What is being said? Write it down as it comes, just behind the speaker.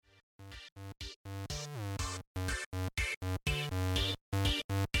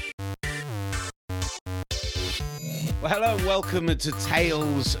Well, hello and welcome to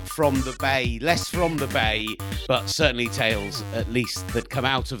Tales from the Bay. Less from the Bay, but certainly tales, at least, that come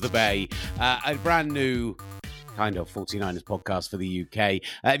out of the Bay. A brand new kind of 49ers podcast for the UK.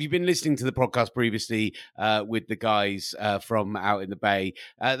 If you've been listening to the podcast previously with the guys from out in the Bay,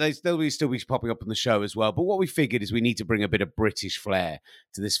 they'll still be popping up on the show as well. But what we figured is we need to bring a bit of British flair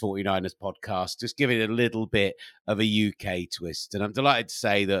to this 49ers podcast, just give it a little bit of a UK twist. And I'm delighted to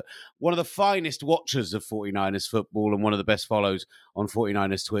say that one of the finest watchers of 49ers football and one of the best follows on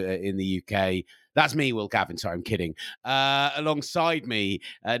 49ers Twitter in the UK, that's me, Will Gavin. Sorry, I'm kidding. Alongside me,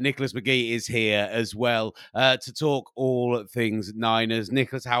 Nicholas McGee is here as well to talk all things Niners.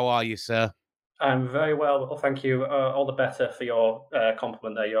 Nicholas, how are you, sir? I'm very well, thank you. All the better for your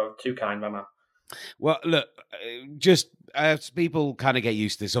compliment there. You're too kind, my man. Well, look, just as people kind of get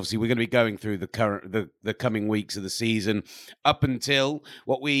used to this, obviously we're going to be going through the coming weeks of the season up until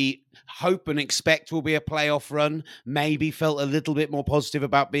what we hope and expect will be a playoff run. Maybe felt a little bit more positive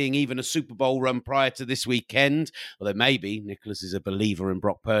about being even a Super Bowl run prior to this weekend. Although maybe Nicholas is a believer in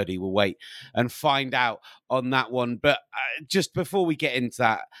Brock Purdy. We'll wait and find out on that one. But just before we get into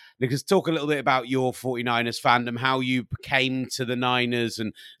that, Nicholas, talk a little bit about your 49ers fandom, how you came to the Niners,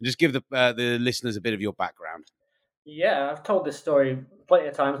 and just give the listeners a bit of your background. Yeah, I've told this story plenty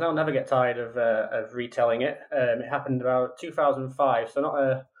of times now. I'll never get tired of retelling it. It happened about 2005, so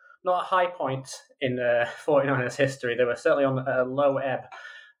not a high point in 49ers history. They were certainly on a low ebb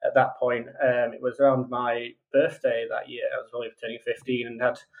at that point. It was around my birthday that year. I was only turning 15 and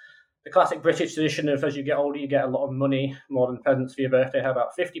had the classic British tradition of, as you get older, you get a lot of money, more than presents for your birthday. I had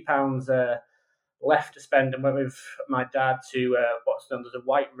about £50 left to spend, and went with my dad to what's known as a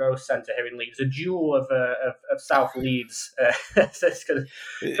White Rose Centre here in Leeds, a jewel of South Leeds. So it's going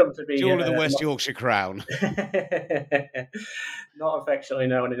to come to be jewel of the West Yorkshire Crown. Not affectionately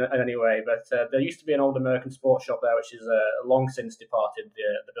known in any way, but there used to be an old American sports shop there, which is long since departed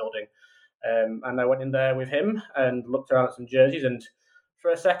the building. And I went in there with him and looked around at some jerseys, and for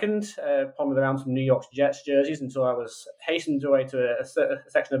a second, pondered around some New York Jets jerseys until I was hastened away to a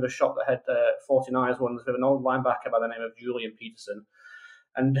section of a shop that had 49ers ones with an old linebacker by the name of Julian Peterson,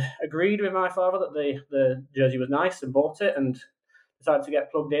 and agreed with my father that the jersey was nice and bought it, and decided to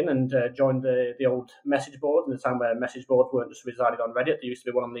get plugged in and joined the old message board in the time where message boards weren't just resided on Reddit. There used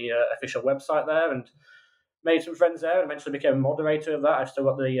to be one on the official website there, and made some friends there, and eventually became a moderator of that. I've still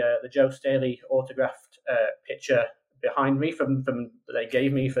got the Joe Staley autographed picture behind me from that they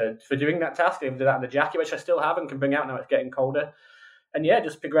gave me for doing that task. They did that in the jacket, which I still have and can bring out now. It's getting colder, and yeah,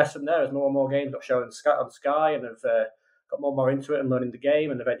 just progressed from there as more and more games got shown on Sky, and have got more and more into it and learning the game,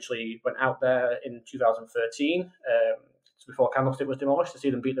 and eventually went out there in 2013, before Candlestick was demolished, to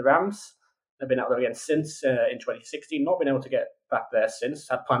see them beat the Rams. I've been out there again since in 2016. Not been able to get back there since.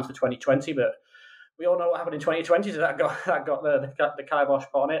 Had plans for 2020, but we all know what happened in 2020, so that got the kibosh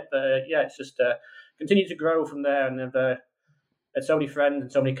put on it. But yeah, it's just continued to grow from there, and have had so many friends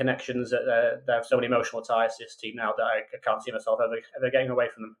and so many connections that they have so many emotional ties to this team now that I can't see myself ever getting away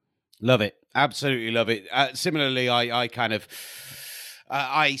from them. Love it. Absolutely love it. Similarly, I kind of...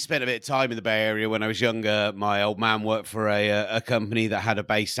 I spent a bit of time in the Bay Area when I was younger. My old man worked for a company that had a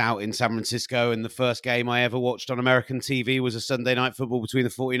base out in San Francisco, and the first game I ever watched on American TV was a Sunday night football between the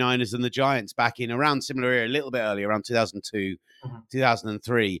 49ers and the Giants back in around similar era, a little bit earlier, around 2002,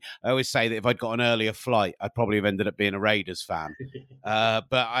 2003. I always say that if I'd got an earlier flight, I'd probably have ended up being a Raiders fan.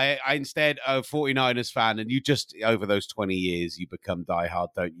 But I instead a 49ers fan, and you just, over those 20 years, you become diehard,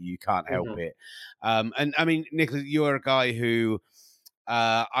 don't you? You can't help it. And I mean, Nicholas, you're a guy who...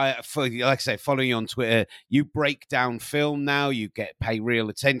 like I say, following you on Twitter, you break down film now, you pay real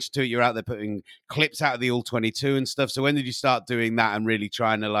attention to it, you're out there putting clips out of the All-22 and stuff. So when did you start doing that and really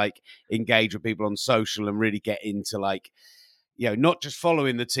trying to like engage with people on social and really get into like, you know, not just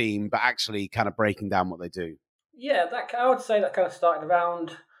following the team, but actually kind of breaking down what they do? Yeah, I would say that kind of started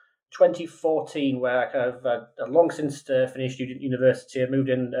around 2014, where I kind of long since finished university. I moved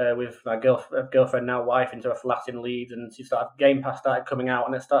in with my girlfriend, now wife, into a flat in Leeds, and Game Pass started coming out,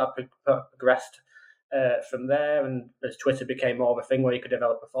 and it started progressed from there. And as Twitter became more of a thing where you could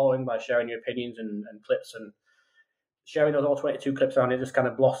develop a following by sharing your opinions and clips, and sharing those all 22 clips around, it just kind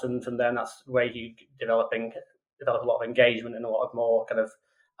of blossomed from there. And that's the way you develop a lot of engagement and a lot of more kind of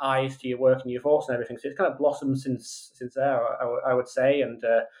eyes to your work and your thoughts and everything. So it's kind of blossomed since there, I would say. And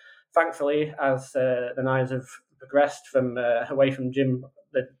thankfully, as the Niners have progressed from away from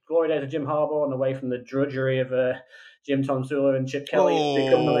the glory days of Jim Harbaugh and away from the drudgery of Jim Tonsula and Chip Kelly, it's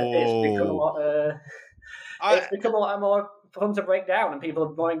become a lot more fun to break down, and people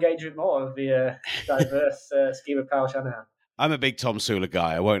are more engaged with more of the diverse scheme of Kyle Shanahan. I'm a big Tom Sula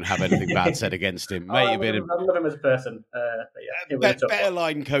guy. I won't have anything bad said against him. I love him as a person. But yeah, it was a tough better one.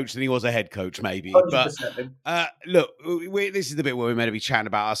 line coach than he was a head coach, maybe. 100%. But look, this is the bit where we're meant to be chatting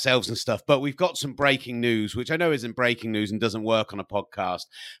about ourselves and stuff. But we've got some breaking news, which I know isn't breaking news and doesn't work on a podcast,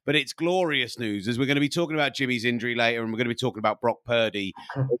 but it's glorious news, as we're going to be talking about Jimmy's injury later, and we're going to be talking about Brock Purdy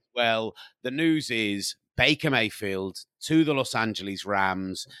as well. The news is Baker Mayfield to the Los Angeles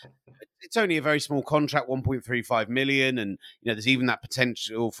Rams. It's only a very small contract, 1.35 million, and there's even that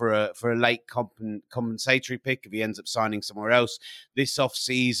potential for a late compensatory pick if he ends up signing somewhere else this off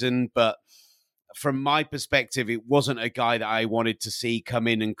season. But from my perspective, it wasn't a guy that I wanted to see come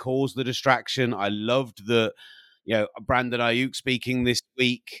in and cause the distraction. I loved that. Brandon Ayuk speaking this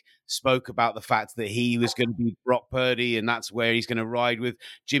week spoke about the fact that he was going to be Brock Purdy, and that's where he's going to ride with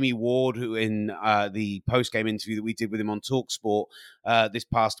Jimmy Ward, who in the post-game interview that we did with him on TalkSport this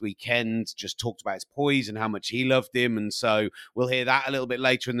past weekend just talked about his poise and how much he loved him. And so we'll hear that a little bit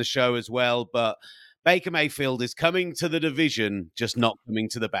later in the show as well. But Baker Mayfield is coming to the division, just not coming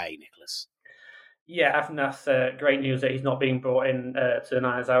to the Bay, Nicholas. Yeah, I think that's great news that he's not being brought in to the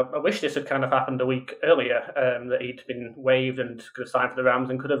Niners. I wish this had kind of happened a week earlier, that he'd been waived and could have signed for the Rams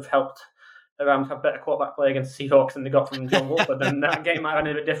and could have helped the Rams have better quarterback play against the Seahawks than they got from John Wolford. Then that game might have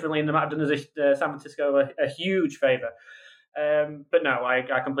ended a bit differently, and they might have done San Francisco a huge favour. But no,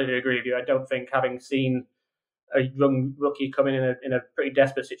 I completely agree with you. I don't think, having seen a young rookie coming in a pretty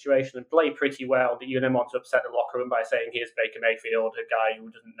desperate situation and play pretty well, that you then want to upset the locker room by saying, here's Baker Mayfield, a guy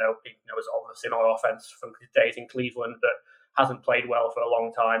who doesn't know, is obviously on offense from his days in Cleveland, but hasn't played well for a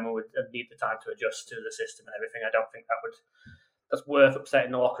long time and would need the time to adjust to the system and everything. I don't think that's worth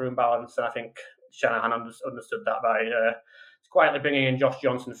upsetting the locker room balance. And I think Shanahan understood that by quietly bringing in Josh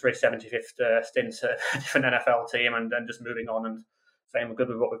Johnson for his 75th stint at a different NFL team and then just moving on and saying we're good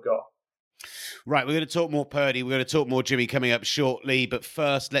with what we've got. Right, we're going to talk more Purdy. We're going to talk more Jimmy coming up shortly. But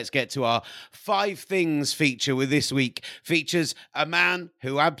first, let's get to our 5 Things feature, with this week features a man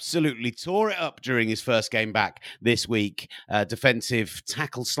who absolutely tore it up during his first game back this week. Defensive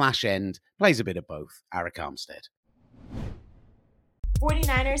tackle / end, plays a bit of both, Arik Armstead.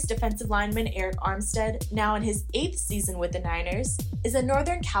 49ers defensive lineman Arik Armstead, now in his 8th season with the Niners, is a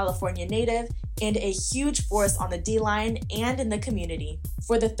Northern California native and a huge force on the D-line and in the community.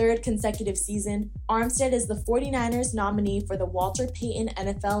 For the 3rd consecutive season, Armstead is the 49ers nominee for the Walter Payton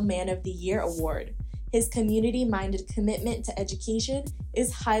NFL Man of the Year award. His community-minded commitment to education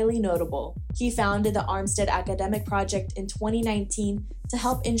is highly notable. He founded the Armstead Academic Project in 2019 to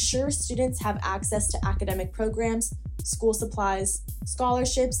help ensure students have access to academic programs, school supplies,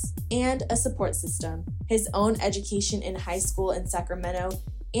 scholarships, and a support system. His own education in high school in Sacramento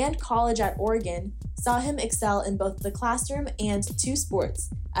and college at Oregon saw him excel in both the classroom and 2 sports,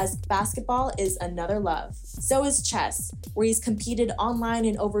 as basketball is another love. So is chess, where he's competed online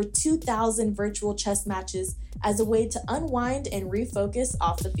in over 2,000 virtual chess matches as a way to unwind and refocus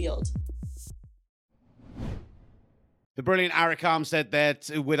off the field. The brilliant Arik Armstead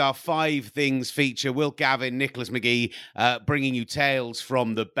there with our 5 Things feature. Will Gavin, Nicholas McGee, bringing you tales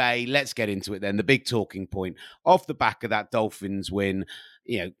from the Bay. Let's get into it then. The big talking point off the back of that Dolphins win.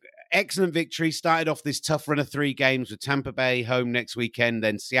 Excellent victory. Started off this tough run of 3 games with Tampa Bay home next weekend,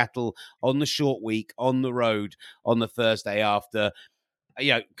 then Seattle on the short week, on the road on the Thursday after.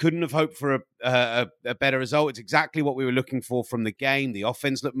 Couldn't have hoped for a better result. It's exactly what we were looking for from the game. The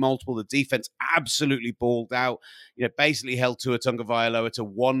offense looked multiple. The defense absolutely balled out. Basically held Tua Tagovailoa to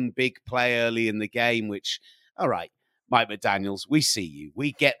one big play early in the game, which, all right, Mike McDaniels, we see you.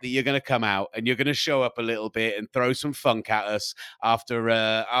 We get that you're going to come out and you're going to show up a little bit and throw some funk at us after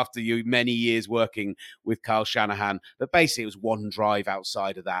you many years working with Kyle Shanahan. But basically, it was one drive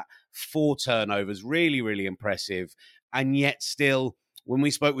outside of that. 4 turnovers, really, really impressive. And yet still, when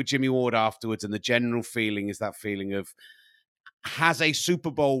we spoke with Jimmy Ward afterwards, and the general feeling is that feeling of, has a Super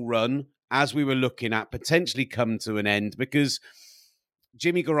Bowl run, as we were looking at, potentially come to an end? Because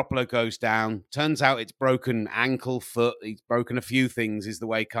Jimmy Garoppolo goes down. Turns out it's broken ankle, foot. He's broken a few things, is the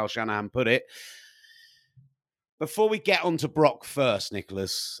way Kyle Shanahan put it. Before we get on to Brock first,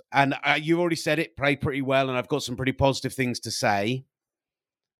 Nicholas, and you already said it, played pretty well, and I've got some pretty positive things to say.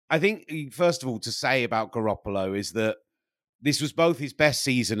 I think, first of all, to say about Garoppolo is that this was both his best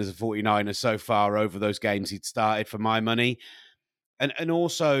season as a 49er so far over those games he'd started, for my money, and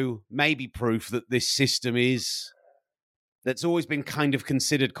also maybe proof that this system that's always been kind of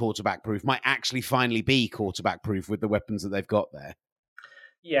considered quarterback proof might actually finally be quarterback proof with the weapons that they've got there.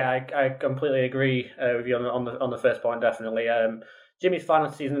 Yeah, I completely agree with you on the first point, definitely. Jimmy's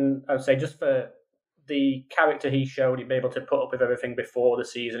final season, I would say, just for the character he showed, he'd be able to put up with everything before the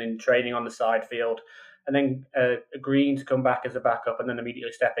season in training on the side field. and then agreeing to come back as a backup and then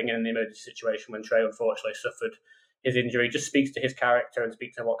immediately stepping in the emergency situation when Trey unfortunately suffered his injury just speaks to his character and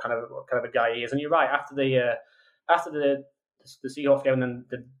speaks to what kind of a guy he is. And you're right, after the Seahawks game and then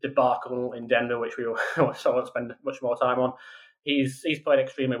the debacle in Denver, which we won't spend much more time on, he's played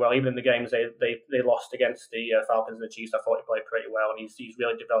extremely well. Even in the games they lost against the Falcons and the Chiefs, I thought he played pretty well, and he's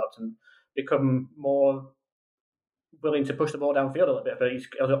really developed and become more willing to push the ball downfield a little bit. But he's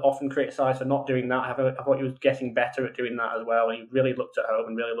often criticised for not doing that. I thought he was getting better at doing that as well. And he really looked at home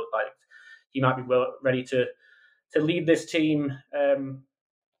and really looked like he might be ready to lead this team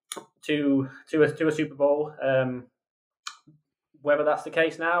to a Super Bowl. Whether that's the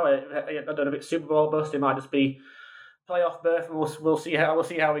case now, I don't know if it's Super Bowl bust. It might just be playoff berth, and we'll see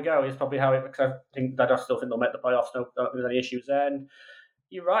how we go. Is probably how it. Because I still think they'll make the playoffs. No, don't think there's any issues there. And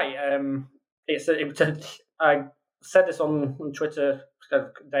you're right. I said this on Twitter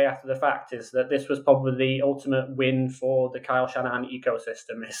day after the fact, is that this was probably the ultimate win for the Kyle Shanahan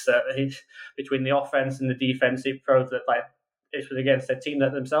ecosystem. Is that between the offense and the defense, it proved that it was against a team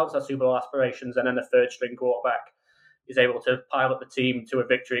that themselves have Super Bowl aspirations, and then a third string quarterback is able to pilot the team to a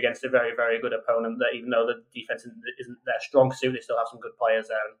victory against a very, very good opponent. That even though the defense isn't their strong suit, they still have some good players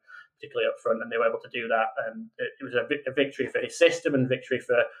there, and particularly up front, and they were able to do that. And it was a victory for his system and victory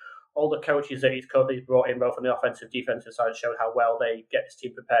for all the coaches that he's brought in, both on the offensive, defensive side, showed how well they get this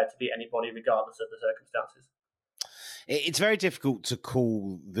team prepared to beat anybody, regardless of the circumstances. It's very difficult to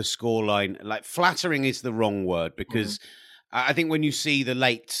call the scoreline. Like, flattering is the wrong word, because I think when you see the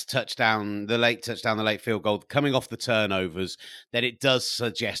late touchdown, the late field goal coming off the turnovers, then it does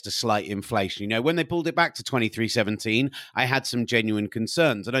suggest a slight inflation. You know, when they pulled it back to 23-17, I had some genuine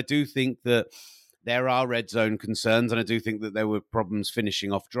concerns. And I do think that there are red zone concerns, and I do think that there were problems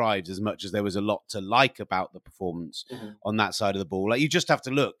finishing off drives, as much as there was a lot to like about the performance on that side of the ball. Like, you just have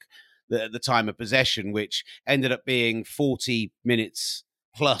to look at the time of possession, which ended up being 40 minutes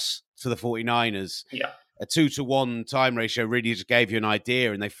plus for the 49ers. Yeah. A 2-to-1 time ratio really just gave you an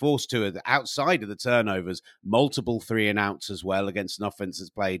idea, and they forced two outside of the turnovers, multiple 3-and-outs as well against an offense that's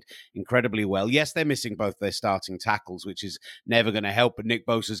played incredibly well. Yes, they're missing both their starting tackles, which is never going to help, but Nick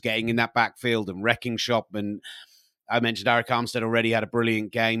Bosa's getting in that backfield and wrecking shop, and I mentioned Arik Armstead already had a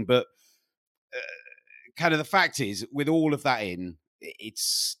brilliant game, but kind of the fact is, with all of that in,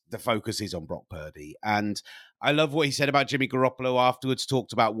 it's the focus is on Brock Purdy. And I love what he said about Jimmy Garoppolo afterwards,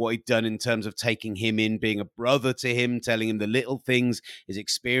 talked about what he'd done in terms of taking him in, being a brother to him, telling him the little things, his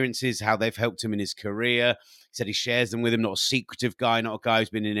experiences, how they've helped him in his career. He said he shares them with him, not a secretive guy, not a guy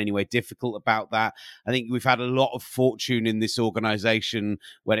who's been in any way difficult about that. I think we've had a lot of fortune in this organization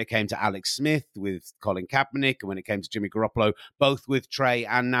when it came to Alex Smith with Colin Kaepernick, and when it came to Jimmy Garoppolo, both with Trey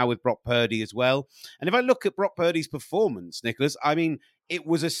and now with Brock Purdy as well. And if I look at Brock Purdy's performance, Nicholas, I mean, it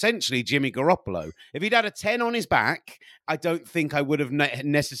was essentially Jimmy Garoppolo. If he'd had a 10 on his back, I don't think I would have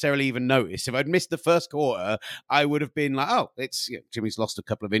necessarily even noticed. If I'd missed the first quarter, I would have been like, oh, Jimmy's lost a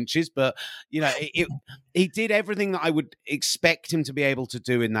couple of inches. But, he did everything that I would expect him to be able to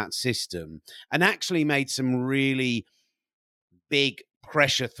do in that system, and actually made some really big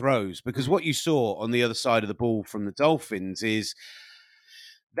pressure throws. Because what you saw on the other side of the ball from the Dolphins is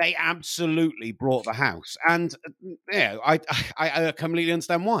they absolutely brought the house. And I completely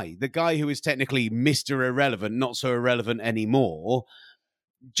understand why. The guy who is technically Mr. Irrelevant, not so irrelevant anymore,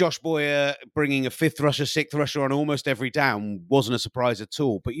 Josh Boyer bringing a fifth rusher, sixth rusher on almost every down wasn't a surprise at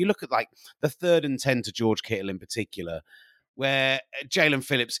all. But you look at the 3rd and 10 to George Kittle in particular, where Jalen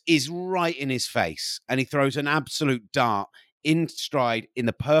Phillips is right in his face and he throws an absolute dart in stride in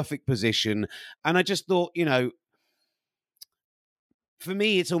the perfect position. And I just thought, for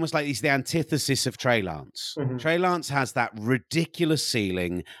me, it's almost like he's the antithesis of Trey Lance. Mm-hmm. Trey Lance has that ridiculous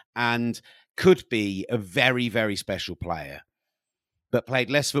ceiling and could be a very, very special player, but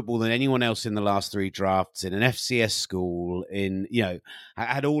played less football than anyone else in the last 3 drafts, in an FCS school,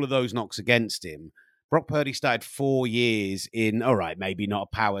 had all of those knocks against him. Brock Purdy started 4 years in, all right, maybe not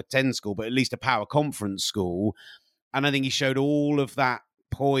a Power 10 school, but at least a Power Conference school. And I think he showed all of that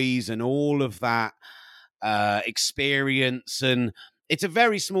poise and all of that experience, and it's a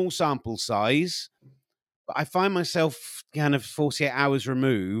very small sample size, but I find myself kind of 48 hours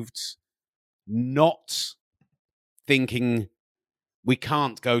removed, not thinking we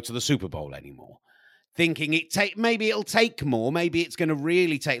can't go to the Super Bowl anymore. Thinking maybe it'll take more. Maybe it's going to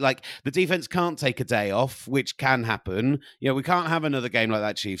really take, the defense can't take a day off, which can happen. We can't have another game like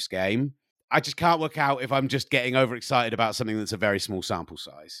that Chiefs game. I just can't work out if I'm just getting overexcited about something that's a very small sample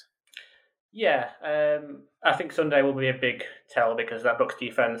size. Yeah, I think Sunday will be a big tell, because that Bucs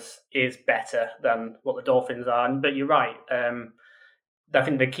defense is better than what the Dolphins are. But you're right. I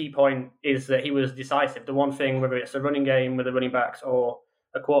think the key point is that he was decisive. The one thing, whether it's a running game with the running backs or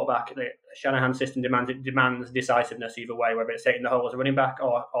a quarterback, the Shanahan system demands decisiveness either way, whether it's hitting the hole as a running back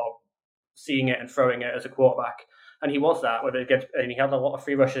or seeing it and throwing it as a quarterback. And he was that. And he had a lot of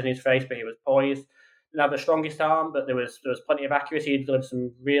free rushes in his face, but he was poised. Didn't have the strongest arm, but there was plenty of accuracy. He delivered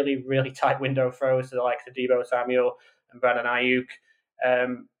some really, really tight window throws to the likes of Deebo Samuel and Brandon Ayuk.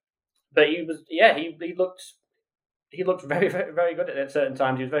 But he looked very, very, very good at certain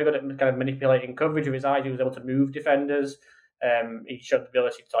times. He was very good at kind of manipulating coverage with his eyes. He was able to move defenders. He showed the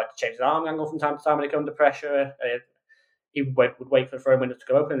ability to change his arm angle from time to time when he came under pressure. He would wait for the throwing window to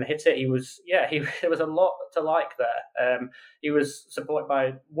go open and hit it. There was a lot to like there. He was supported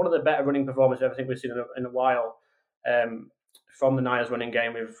by one of the better running performances I think we've seen in a while from the Niners running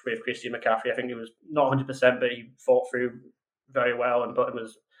game with Christian McCaffrey. I think he was not 100%, but he fought through very well and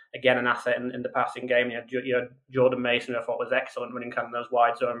was again an asset in the passing game. You had Jordan Mason, who I thought was excellent running kind of those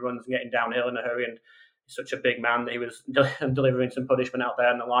wide zone runs and getting downhill in a hurry, and he's such a big man that he was delivering some punishment out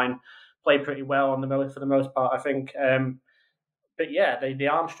there, and the line played pretty well for the most part, I think. But yeah, the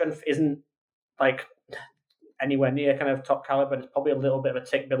arm strength isn't like anywhere near kind of top caliber. It's probably a little bit of a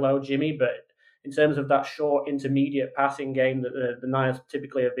tick below Jimmy, but in terms of that short, intermediate passing game that the Niners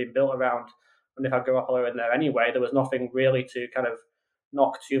typically have been built around, when they've had Garoppolo in there anyway, there was nothing really to kind of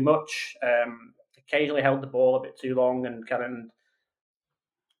knock too much. Occasionally held the ball a bit too long and kind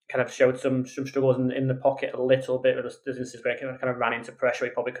of showed some struggles in the pocket a little bit. There's instances where he kind of ran into pressure.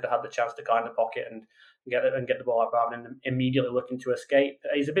 He probably could have had the chance to climb the pocket and get the ball out rather than immediately looking to escape.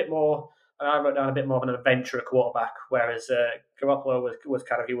 He's a bit more. I wrote down a bit more of an adventurer quarterback, whereas Garoppolo was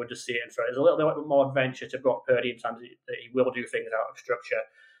kind of, he would just see it and throw. There's a little bit more adventure to Brock Purdy in terms of that he will do things out of structure.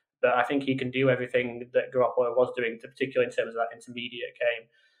 But I think he can do everything that Garoppolo was doing, particularly in terms of that intermediate game.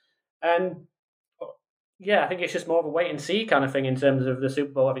 And yeah, I think it's just more of a wait and see kind of thing in terms of the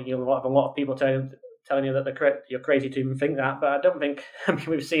Super Bowl. I think a lot of people telling you that you're crazy to even think that, but I don't think. I mean,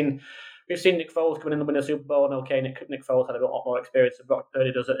 we've seen Nick Foles coming in and win a Super Bowl, and okay, Nick Foles had a lot more experience than Brock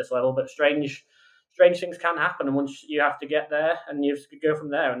Purdy does at this level, but strange things can happen, and once you have to get there, and you have to go from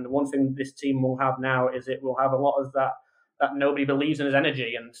there. And the one thing this team will have now is it will have a lot of that nobody believes in his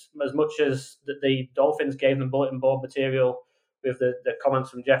energy, and as much as the Dolphins gave them bulletin board material with the comments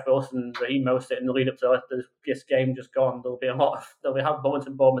from Jeff Wilson that he most it in the lead up to this game just gone, they'll have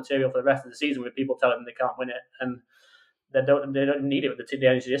bulletin board material for the rest of the season with people telling them they can't win it, and they don't need it with the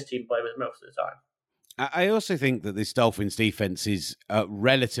energy this team play with most of the time. I also think that this Dolphins defense is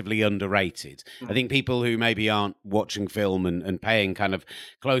relatively underrated. I think people who maybe aren't watching film and paying kind of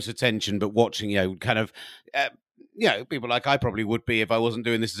close attention, but watching, kind of, people like I probably would be if I wasn't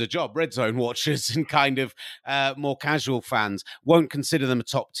doing this as a job, red zone watchers and kind of more casual fans, won't consider them a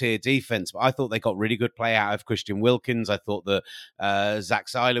top tier defense. But I thought they got really good play out of Christian Wilkins. I thought that Zach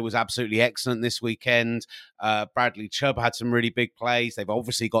Seiler was absolutely excellent this weekend. Bradley Chubb had some really big plays. They've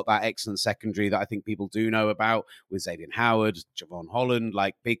obviously got that excellent secondary that I think people do know about with Xavier Howard, Javon Holland,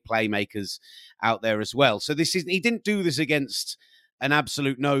 like big playmakers out there as well. So he didn't do this against an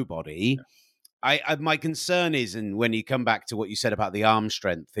absolute nobody. Yeah. My concern is, and when you come back to what you said about the arm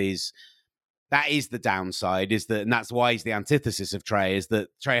strength, is that is the downside, and that's why he's the antithesis of Trey, is that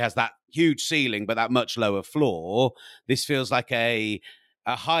Trey has that huge ceiling, but that much lower floor. This feels like a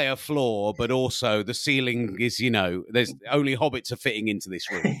higher floor, but also the ceiling is, there's only hobbits are fitting into this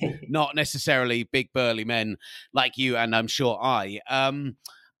room, not necessarily big burly men like you, and I'm sure I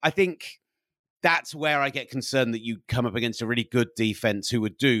think that's where I get concerned that you come up against a really good defense who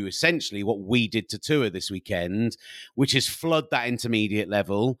would do essentially what we did to Tua this weekend, which is flood that intermediate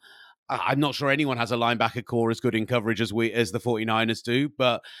level. I'm not sure anyone has a linebacker core as good in coverage as the 49ers do,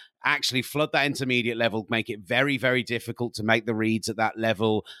 but actually flood that intermediate level, make it very, very difficult to make the reads at that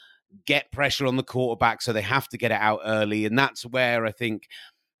level, get pressure on the quarterback so they have to get it out early. And that's where I think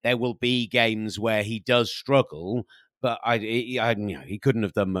there will be games where he does struggle, but he couldn't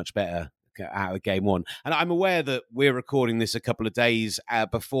have done much better out of game one. And I'm aware that we're recording this a couple of days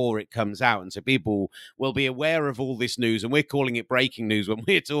before it comes out, and so people will be aware of all this news, and we're calling it breaking news when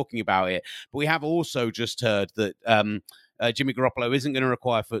we're talking about it. But we have also just heard that Jimmy Garoppolo isn't going to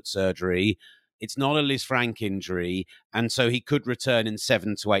require foot surgery. It's not a Liz Frank injury, and so he could return in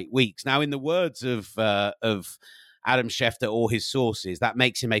 7 to 8 weeks. Now, in the words of Adam Schefter or his sources, that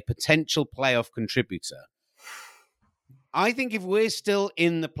makes him a potential playoff contributor. I think if we're still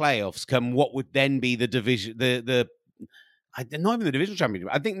in the playoffs, come what would then be the division, not even the divisional championship.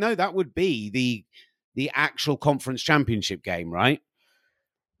 I think that would be the actual conference championship game, right?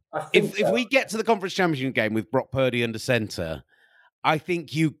 If we get to the conference championship game with Brock Purdy under center, I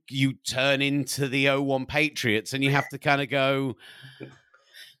think you turn into the 0-1 Patriots, and you have to kind of go,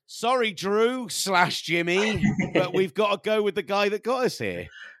 Sorry, Drew / Jimmy, but we've got to go with the guy that got us here.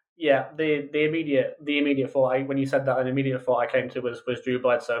 Yeah, the immediate thought when you said that, an immediate thought I came to was Drew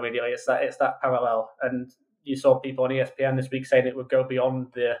Bledsoe immediately. It's that parallel, and you saw people on ESPN this week saying it would go beyond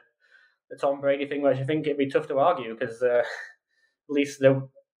the Tom Brady thing, which I think it'd be tough to argue because at least I'm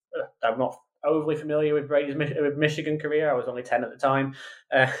not overly familiar with Brady's Michigan career. I was only 10 at the time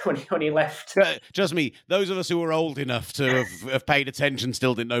when he left. Trust me, those of us who were old enough to have paid attention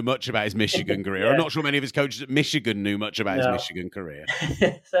still didn't know much about his Michigan career. Yeah. I'm not sure many of his coaches at Michigan knew much about his Michigan career.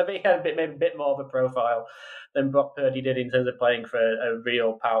 So he had maybe a bit more of a profile than Brock Purdy did in terms of playing for a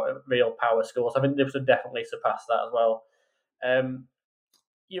real power school. So I think this would definitely surpass that as well.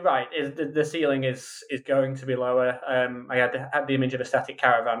 You're right. The ceiling is going to be lower. I had the image of a static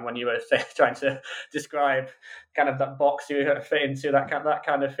caravan when you were trying to describe kind of that box you fit into, that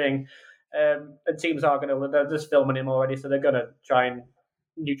kind of thing. And teams they're just filming him already, so they're going to try and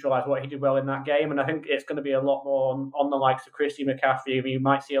neutralise what he did well in that game. And I think it's going to be a lot more on the likes of Christy McCaffrey. You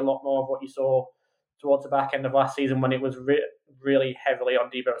might see a lot more of what you saw towards the back end of last season when it was really heavily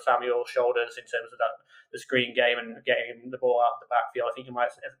on Deebo Samuel's shoulders in terms of the screen game and getting him the ball out of the backfield. I think you might,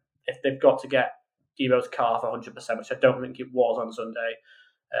 if they've got to get Deebo's calf 100%, which I don't think it was on Sunday,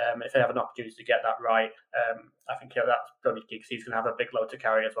 if they have an opportunity to get that right, I think that's probably key because he's going to have a big load to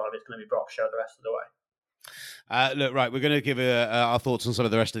carry as well if it's going to be Brock's show the rest of the way. Look, right, we're going to give our thoughts on some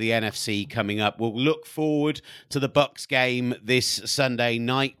of the rest of the NFC coming up. We'll look forward to the Bucs game this Sunday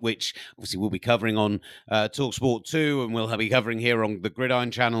night, which obviously we'll be covering on TalkSport 2, and we'll be covering here on the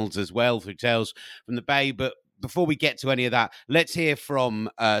Gridiron channels as well through Tales from the Bay. But before we get to any of that, let's hear from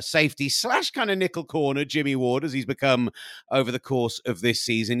safety / kind of nickel corner, Jimmy Ward, as he's become over the course of this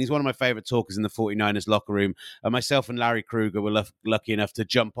season. He's one of my favorite talkers in the 49ers locker room. Myself and Larry Kruger were lucky enough to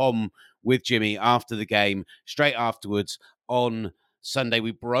jump on with Jimmy after the game. Straight afterwards on Sunday, we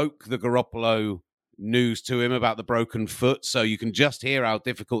broke the Garoppolo news to him about the broken foot, so you can just hear how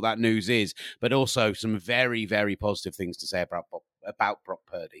difficult that news is, but also some very, very positive things to say about Brock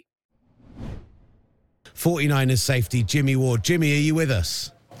Purdy. 49ers safety Jimmy Ward. Jimmy, are you with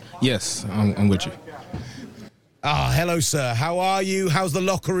us? Yes, I'm with you. Hello, sir. How are you? How's the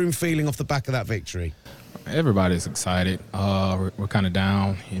locker room feeling off the back of that victory? Everybody's excited. We're kind of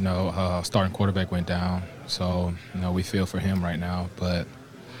down. Starting quarterback went down, so we feel for him right now. But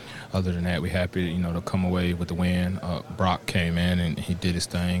other than that, we're happy, to come away with the win. Brock came in and he did his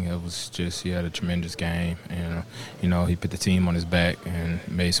thing. It was just, he had a tremendous game, and he put the team on his back and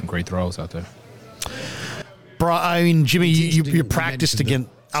made some great throws out there. Jimmy, you practiced against.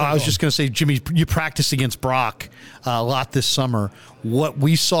 I was just going to say, Jimmy, you practiced against Brock a lot this summer. What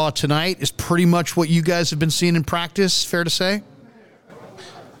we saw tonight is pretty much what you guys have been seeing in practice. Fair to say?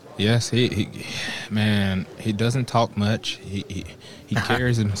 Yes, he doesn't talk much. He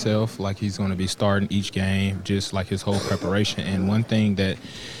carries himself like he's going to be starting each game, just like his whole preparation. And one thing that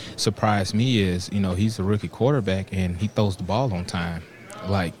surprised me is, he's a rookie quarterback and he throws the ball on time.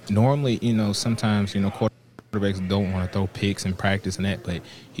 Like normally, sometimes, quarterbacks don't want to throw picks in practice and that, but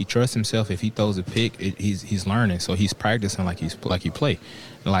he trusts himself. If he throws a pick, he's learning, so he's practicing like he play.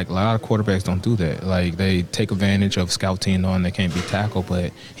 Like a lot of quarterbacks don't do that. Like they take advantage of scout team knowing they can't be tackled,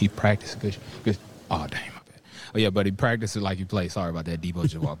 but he practices good. Oh damn, my bad. Oh yeah, but he practices like he plays. Sorry about that. Debo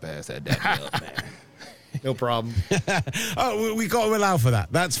just walked past that man. No problem. We got to allow for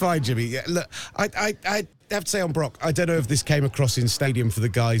that. That's fine, Jimmy. Yeah, look, I have to say on Brock, I don't know if this came across in stadium for the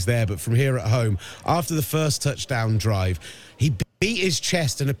guys there, but from here at home, after the first touchdown drive, he beat his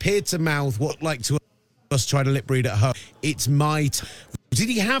chest and appeared to mouth what like to us trying to lip read at home. It's my Did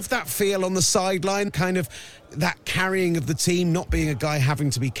he have that feel on the sideline, kind of that carrying of the team, not being a guy having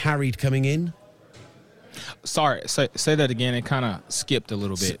to be carried coming in? Sorry, say that again. It kind of skipped a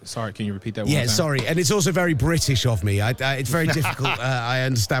little bit. Sorry, can you repeat that one more time? Sorry. And it's also very British of me. It's very difficult, I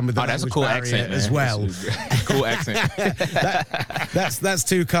understand, with the that's a cool accent as well. Cool accent. That's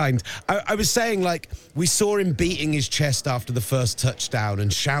too kind. I was saying, like, we saw him beating his chest after the first touchdown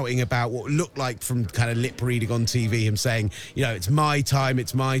and shouting about what looked like, from kind of lip reading on TV, him saying, it's my time,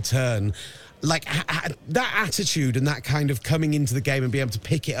 it's my turn. Like, that attitude and that kind of coming into the game and being able to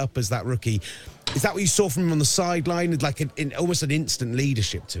pick it up as that rookie, is that what you saw from him on the sideline? Like almost an instant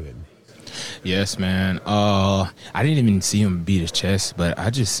leadership to him? Yes, man. I didn't even see him beat his chest, but I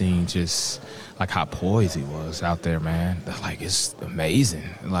just seen like how poised he was out there, man. Like, it's amazing.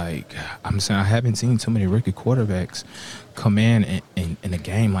 Like, I'm saying, I haven't seen too many rookie quarterbacks come in a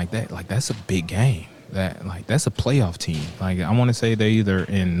game like that. Like, that's a big game. That's a playoff team. Like, I want to say they're either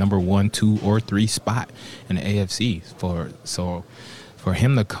in number 1, 2, or 3 spot in the AFC. For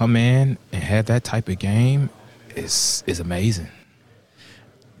him to come in and have that type of game is amazing.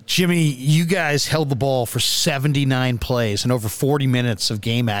 Jimmy, you guys held the ball for 79 plays and over 40 minutes of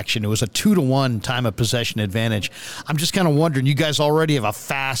game action. It was a 2-1 time of possession advantage. I'm just kind of wondering, you guys already have a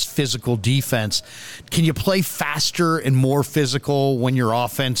fast, physical defense. Can you play faster and more physical when your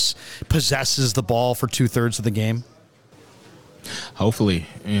offense possesses the ball for 2/3 of the game? Hopefully,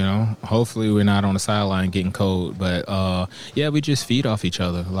 hopefully we're not on the sideline getting cold. But, yeah, we just feed off each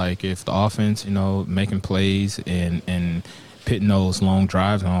other. Like if the offense, making plays and pitting those long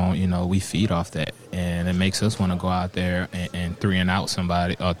drives on, we feed off that. And it makes us want to go out there and three and out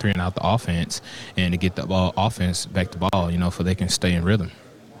the offense and to get the offense back to ball, so they can stay in rhythm.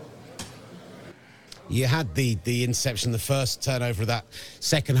 You had the interception, the first turnover of that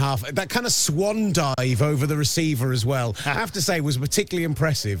second half, that kind of swan dive over the receiver as well. I have to say was particularly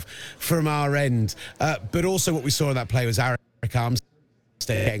impressive from our end. But also what we saw in that play was Eric Armstead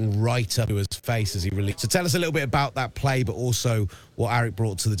getting right up to his face as he released. So tell us a little bit about that play, but also what Eric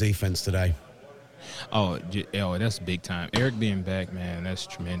brought to the defense today. Oh, that's big time. Eric being back, man, that's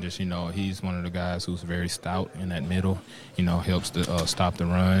tremendous. He's one of the guys who's very stout in that middle, helps to stop the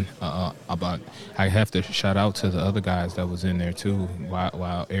run. I have to shout out to the other guys that was in there, too,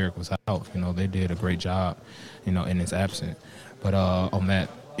 while Eric was out. They did a great job, in his absence. But on that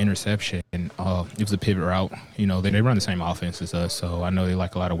interception, it was a pivot route. They run the same offense as us, so I know they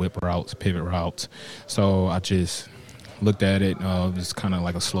like a lot of whip routes, pivot routes. So I just looked at it. It was kind of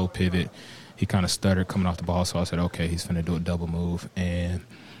like a slow pivot. He kind of stuttered coming off the ball, so I said, okay, he's going to do a double move. And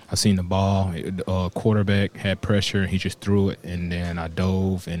I seen the ball. Quarterback had pressure. He just threw it, and then I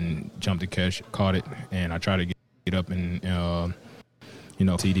dove and jumped to catch, caught it, and I tried to get up and,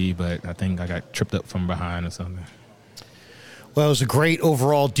 TD, but I think I got tripped up from behind or something. Well, it was a great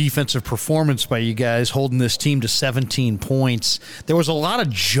overall defensive performance by you guys, holding this team to 17 points. There was a lot of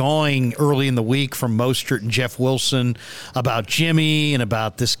jawing early in the week from Mostert and Jeff Wilson about Jimmy and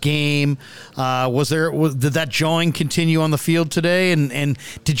about this game. Did that jawing continue on the field today? And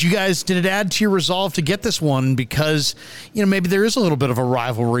did it add to your resolve to get this one because, maybe there is a little bit of a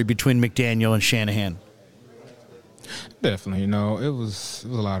rivalry between McDaniel and Shanahan? Definitely. It was a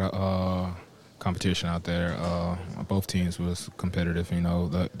lot of competition out there. Both teams was competitive. They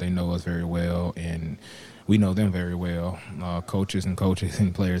know us very well, and we know them very well. Coaches and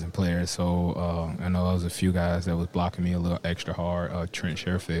players. So I know there was a few guys that was blocking me a little extra hard. Trent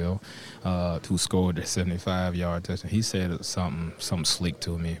Sherfield, who scored the 75-yard touchdown. He said something slick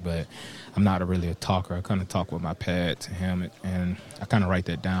to me, but I'm not really a talker. I kind of talk with my pad to him, and I kind of write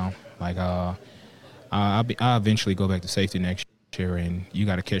that down. Like I'll eventually go back to safety next year, and you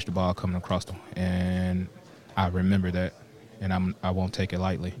got to catch the ball coming across them. And I remember that, and I won't take it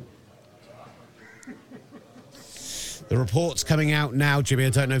lightly. The reports coming out now, Jimmy, I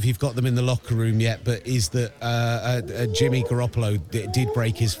don't know if you've got them in the locker room yet, but is that Jimmy Garoppolo did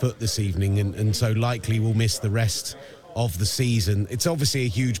break his foot this evening and so likely will miss the rest of the season. It's obviously a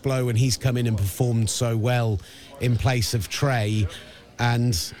huge blow, and he's come in and performed so well in place of Trey.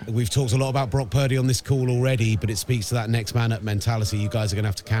 And we've talked a lot about Brock Purdy on this call already, but it speaks to that next man up mentality you guys are going to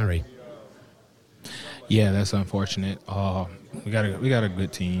have to carry. Yeah, that's unfortunate. We got a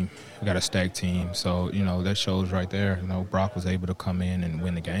good team. We got a stacked team. So, that shows right there. Brock was able to come in and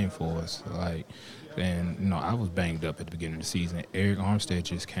win the game for us. And I was banged up at the beginning of the season. Eric Armstead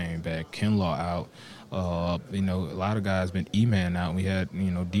just came back. Kinlaw out. A lot of guys been E-man out. We had,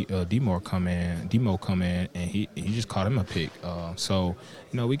 Demo come in, and he just caught him a pick. So,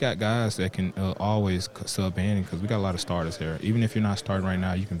 we got guys that can always sub in because we got a lot of starters here. Even if you're not starting right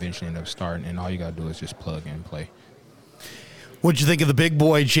now, you can eventually end up starting, and all you got to do is just plug in and play. What'd you think of the big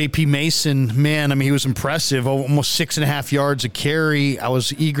boy, J.P. Mason? Man, he was impressive. Almost 6.5 yards a carry. I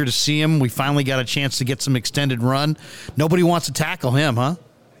was eager to see him. We finally got a chance to get some extended run. Nobody wants to tackle him, huh?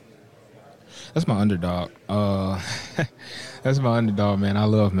 That's my underdog. That's my underdog, man. I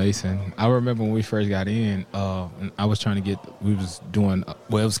love Mason. I remember when we first got in, I was trying to we was doing, it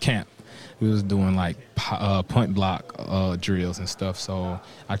was camp. We was doing point block drills and stuff. So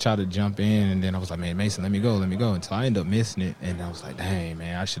I tried to jump in, and then I was like, man, Mason, let me go. Until I ended up missing it, and I was like, dang,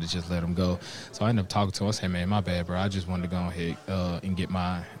 man, I should have just let him go. So I ended up talking to him. I said, man, my bad, bro. I just wanted to go ahead and get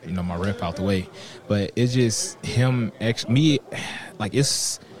my, my rep out the way. But it's just him,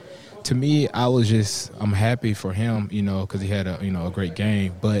 to me, I'm happy for him, because he had a great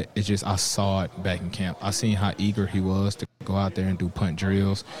game. But it's just, I saw it back in camp. I seen how eager he was to go out there and do punt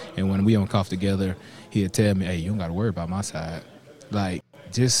drills. And when we on cuff together, he'd tell me, hey, you don't got to worry about my side.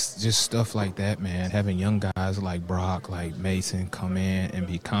 Just stuff like that, man. Having young guys like Brock, like Mason come in and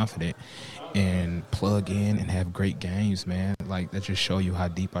be confident and plug in and have great games, man. That just show you how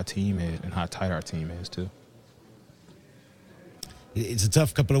deep our team is and how tight our team is, too. It's a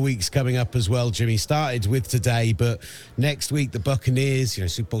tough couple of weeks coming up as well, Jimmy. Started with today, but next week the Buccaneers,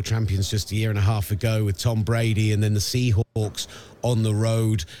 Super Bowl champions just a year and a half ago with Tom Brady, and then the Seahawks on the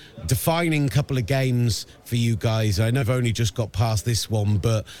road. Defining couple of games for you guys. I know I've only just got past this one,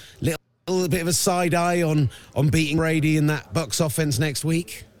 but little bit of a side eye on beating Brady and that Bucs offense next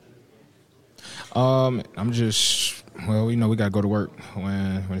week. I'm just, we got to go to work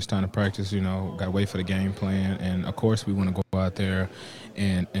when it's time to practice. Got to wait for the game plan, and of course we want to go out there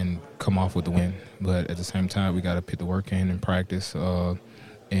and come off with the win. But at the same time, we got to put the work in and practice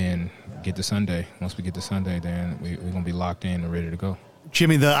and get to Sunday. Once we get to Sunday, then we're gonna be locked in and ready to go.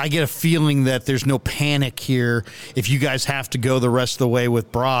 Jimmy, I get a feeling that there's no panic here if you guys have to go the rest of the way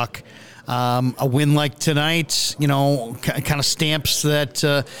with Brock. A win like tonight, kind of stamps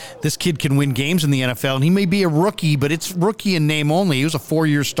that this kid can win games in the NFL. And he may be a rookie, but it's rookie in name only. He was a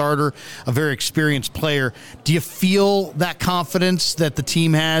 4-year starter, a very experienced player. Do you feel that confidence that the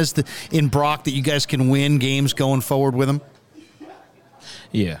team has in Brock that you guys can win games going forward with him?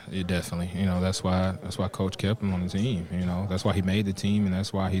 Yeah, definitely. That's why Coach kept him on the team. That's why he made the team, and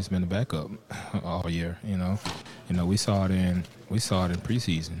that's why he's been the backup all year. We saw it in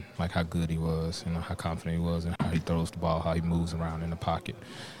preseason, like how good he was, how confident he was, and how he throws the ball, how he moves around in the pocket.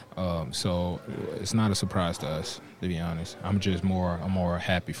 So it's not a surprise to us, to be honest. I'm more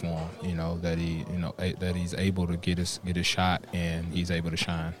happy for him, that that he's able to get his shot and he's able to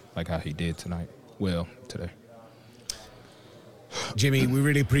shine like how he did today. Jimmy, we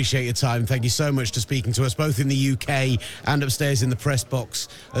really appreciate your time. Thank you so much for speaking to us, both in the UK and upstairs in the press box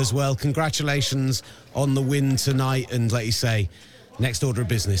as well. Congratulations on the win tonight, and like you say, next order of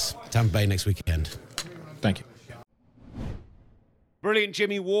business, Tampa Bay next weekend. Thank you. Brilliant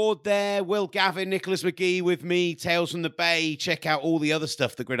Jimmy Ward there. Will Gavin, Nicholas McGee with me, Tales from the Bay. Check out all the other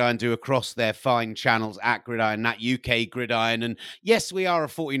stuff that Gridiron do across their fine channels at Gridiron, at UK Gridiron. And yes, we are a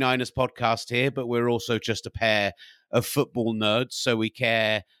 49ers podcast here, but we're also just a pair of football nerds, so we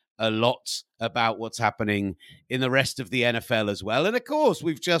care a lot about what's happening in the rest of the NFL as well. And of course,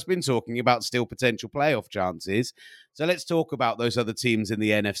 we've just been talking about still potential playoff chances. So let's talk about those other teams in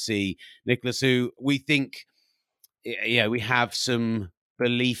the NFC, Nicholas, who we think, we have some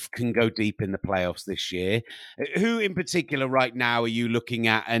belief can go deep in the playoffs this year. Who in particular right now are you looking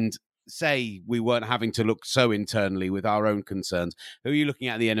at, and say we weren't having to look so internally with our own concerns, who are you looking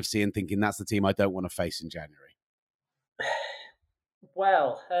at in the NFC and thinking that's the team I don't want to face in January?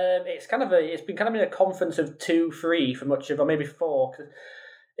 Well, it's been kind of in a conference of 2-3 for much of, or maybe 4. Cause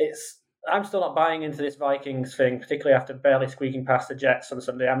I'm still not buying into this Vikings thing, particularly after barely squeaking past the Jets on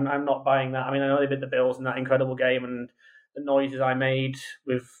Sunday. I'm not buying that. I mean, I know they beat the Bills in that incredible game, and the noises I made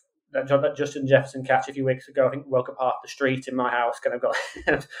with that Justin Jefferson catch a few weeks ago, I think woke up half the street in my house. Kind of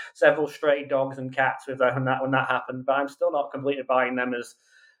got several stray dogs and cats with that when that happened. But I'm still not completely buying them as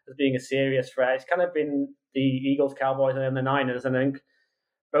being a serious threat. It's kind of been the Eagles, Cowboys, and the Niners. And I think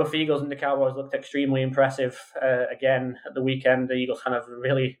both the Eagles and the Cowboys looked extremely impressive again at the weekend. The Eagles kind of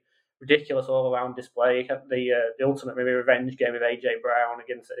really ridiculous all-around display. The ultimate maybe revenge game with AJ Brown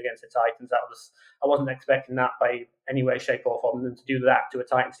against the Titans. I wasn't expecting that by any way, shape, or form. And to do that to a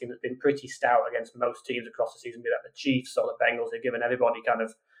Titans team that's been pretty stout against most teams across the season, be that the Chiefs or the Bengals, they've given everybody kind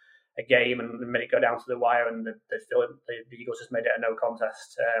of a game and made it go down to the wire, and the Eagles just made it a no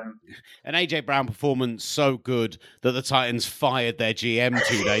contest. An AJ Brown performance so good that the Titans fired their GM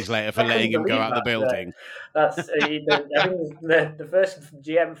 2 days later for letting him go out of the building. That's I think the first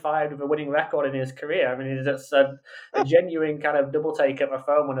GM fired with a winning record in his career. I mean, it's a genuine kind of double take at my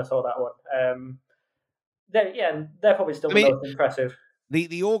phone when I saw that one. They're probably still the most impressive.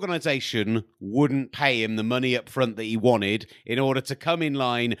 The organisation wouldn't pay him the money up front that he wanted in order to come in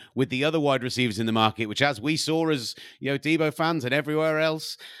line with the other wide receivers in the market, which, as we saw as Debo fans and everywhere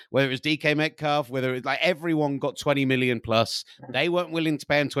else, whether it was DK Metcalf, whether it everyone got 20 million plus, they weren't willing to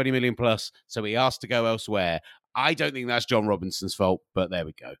pay him 20 million plus, so he asked to go elsewhere. I don't think that's John Robinson's fault, but there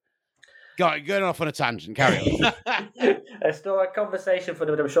we go. Going off on a tangent, carry on. It's still a conversation for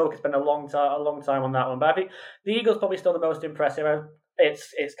them. I'm sure we could spend a long time on that one. But I think the Eagles probably still the most impressive.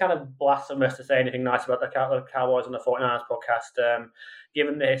 It's kind of blasphemous to say anything nice about the Cowboys on the 49ers podcast.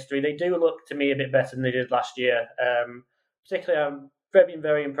 Given the history, they do look to me a bit better than they did last year. Particularly, I've been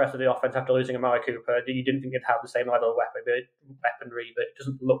very impressed with the offense after losing Amari Cooper. You didn't think they'd have the same level of weaponry, but it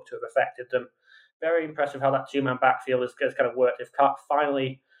doesn't look to have affected them. Very impressive how that two-man backfield has kind of worked. They've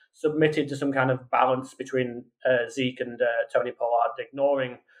finally submitted to some kind of balance between Zeke and Tony Pollard,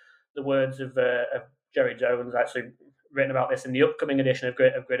 ignoring the words of Jerry Jones, actually written about this in the upcoming edition of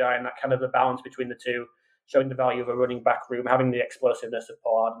Gridiron, that kind of the balance between the two, showing the value of a running back room, having the explosiveness of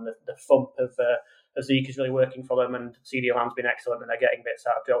Pollard and the thump of Zeke is really working for them, and CeeDee Lamb's been excellent, and they're getting bits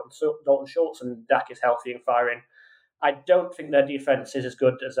out of Dalton Schultz, and Dak is healthy and firing. I don't think their defense is as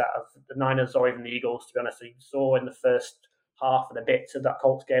good as that of the Niners or even the Eagles, to be honest. You saw in the first half and a bit of that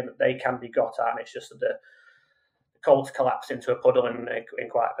Colts game that they can be got at, and it's just that the Colts collapsed into a puddle in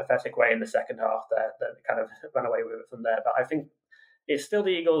quite a pathetic way in the second half there. That kind of ran away with it from there. But I think it's still the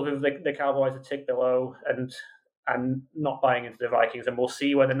Eagles with the Cowboys a tick below, and not buying into the Vikings. And we'll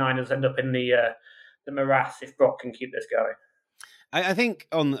see where the Niners end up in the morass if Brock can keep this going. I think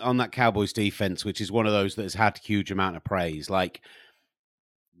on that Cowboys defense, which is one of those that has had a huge amount of praise, like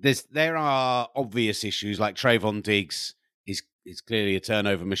there are obvious issues, like Trayvon Diggs is clearly a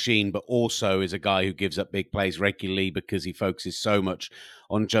turnover machine, but also is a guy who gives up big plays regularly because he focuses so much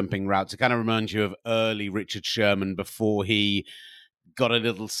on jumping routes. It kind of reminds you of early Richard Sherman before he got a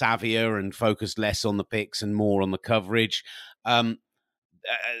little savvier and focused less on the picks and more on the coverage.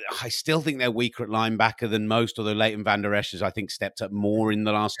 I still think they're weaker at linebacker than most, although Leighton Vander Esch has, I think, stepped up more in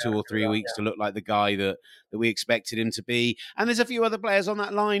the last 2 or 3 weeks to look like the guy that we expected him to be. And there's a few other players on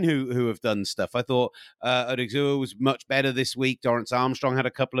that line who have done stuff. I thought Odighizuwa was much better this week. Dorrance Armstrong had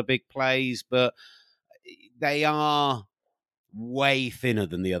a couple of big plays, but they are way thinner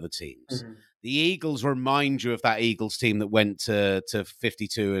than the other teams. Mm-hmm. The Eagles remind you of that Eagles team that went to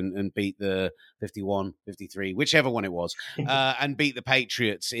 52 and beat the 51, 53, whichever one it was, and beat the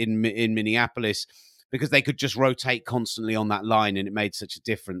Patriots in Minneapolis because they could just rotate constantly on that line and it made such a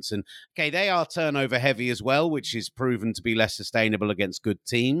difference. And, okay, they are turnover heavy as well, which is proven to be less sustainable against good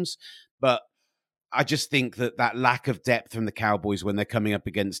teams. But I just think that lack of depth from the Cowboys when they're coming up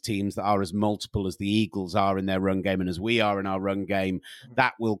against teams that are as multiple as the Eagles are in their run game and as we are in our run game,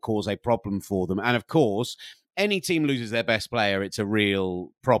 that will cause a problem for them. And of course, any team loses their best player, it's a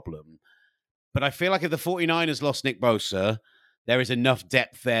real problem. But I feel like if the 49ers lost Nick Bosa, there is enough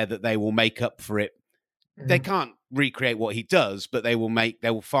depth there that they will make up for it. Mm-hmm. They can't recreate what he does, but they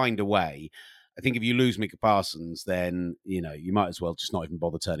will find a way. I think if you lose Micah Parsons, then, you might as well just not even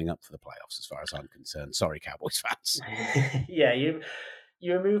bother turning up for the playoffs as far as I'm concerned. Sorry, Cowboys fans. Yeah, you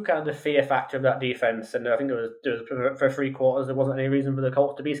remove kind of the fear factor of that defense, and I think there was for 3 quarters, there wasn't any reason for the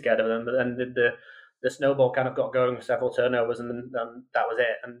Colts to be scared of them, but then the snowball kind of got going with several turnovers, and then that was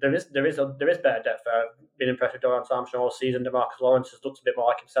it. And there is better depth there. I've been impressed with Dorrance Armstrong all season. DeMarcus Lawrence has looked a bit more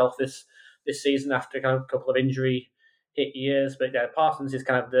like himself this season after kind of a couple of injury hit years, but yeah, Parsons is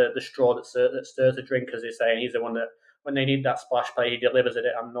kind of the straw that stirs the drink, as they say, and he's the one that when they need that splash play, he delivers it.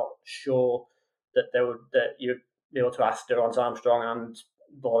 I'm not sure that you'd be able to ask Dorrance Armstrong and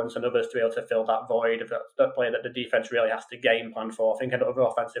Lawrence and others to be able to fill that void of that play that the defense really has to game plan for. I think another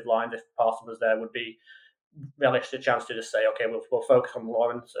offensive line, if Parsons was there, would be relish the chance to just say, okay, we'll focus on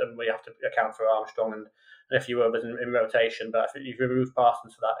Lawrence and we have to account for Armstrong and a few others in rotation. But if you remove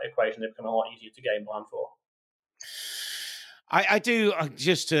Parsons from that equation, it becomes a lot easier to game plan for. I do,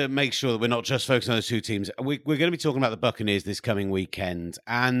 just to make sure that we're not just focusing on those two teams, we're going to be talking about the Buccaneers this coming weekend.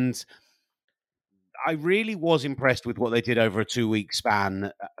 And I really was impressed with what they did over a 2-week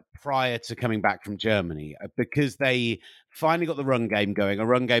span prior to coming back from Germany, because they finally got the run game going, a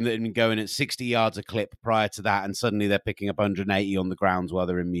run game that had been going at 60 yards a clip prior to that, and suddenly they're picking up 180 on the grounds while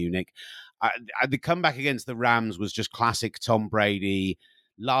they're in Munich. The comeback against the Rams was just classic Tom Brady,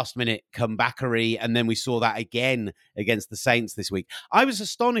 last-minute comebackery, and then we saw that again against the Saints this week. I was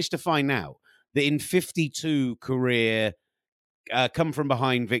astonished to find out that in 52 career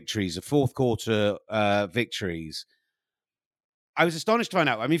come-from-behind victories, fourth-quarter victories, I was astonished to find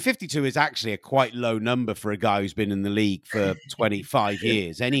out. I mean, 52 is actually a quite low number for a guy who's been in the league for 25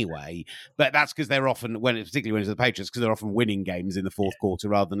 years anyway. But that's because they're often, particularly when it's the Patriots, because they're often winning games in the fourth quarter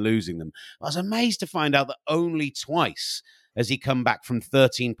rather than losing them. I was amazed to find out that only twice has he come back from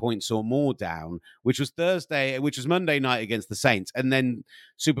 13 points or more down, which was Monday night against the Saints, and then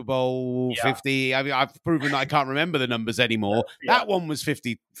Super Bowl 50. I mean, I've proven that I can't remember the numbers anymore. Yeah. That one was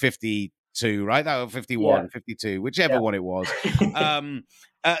 52, right? That was 51, 52, whichever one it was. Those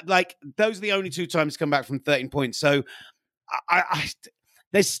are the only 2 times come back from 13 points. So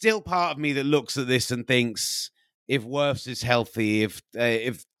there's still part of me that looks at this and thinks, if Wirfs is healthy,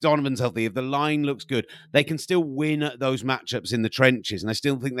 if Donovan's healthy, if the line looks good, they can still win at those matchups in the trenches. And I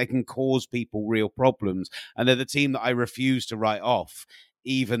still think they can cause people real problems. And they're the team that I refuse to write off,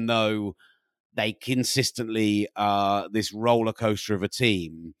 even though they consistently are this roller coaster of a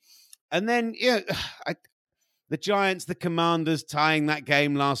team. And then, the Giants, the Commanders tying that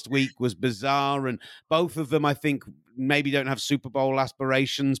game last week was bizarre. And both of them, I think, maybe don't have Super Bowl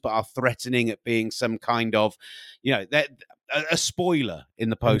aspirations, but are threatening at being some kind of, a spoiler in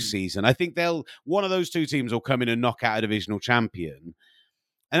the postseason. I think one of those two teams will come in and knock out a divisional champion.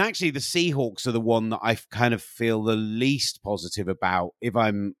 And actually, the Seahawks are the one that I kind of feel the least positive about.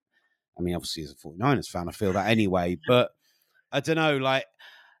 Obviously, as a 49ers fan, I feel that anyway. But I don't know, like,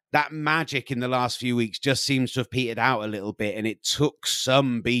 that magic in the last few weeks just seems to have petered out a little bit, and it took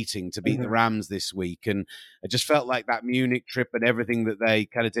some beating to beat the Rams this week. And I just felt like that Munich trip and everything that they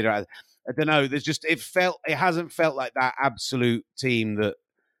kind of did. I don't know. It hasn't felt like that absolute team that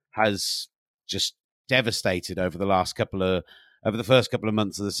has just devastated over the first couple of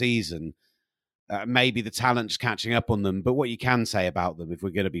months of the season. Maybe the talent's catching up on them, but what you can say about them, if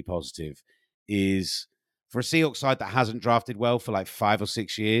we're going to be positive, is for a Seahawks side that hasn't drafted well for like 5 or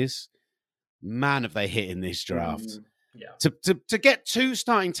 6 years, man, have they hit in this draft. Yeah. To get 2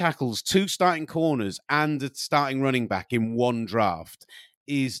 starting tackles, 2 starting corners, and a starting running back in one draft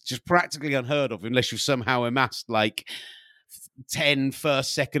is just practically unheard of, unless you've somehow amassed like 10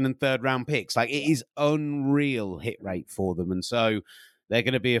 first, second, and third round picks. Like, it is unreal hit rate for them. And so they're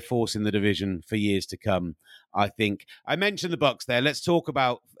going to be a force in the division for years to come, I think. I mentioned the Bucs there. Let's talk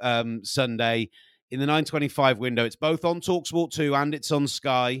about Sunday. In the 9:25 window, it's both on TalkSport 2 and it's on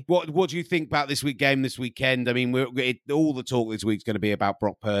Sky. What do you think about this game this weekend? I mean, all the talk this week is going to be about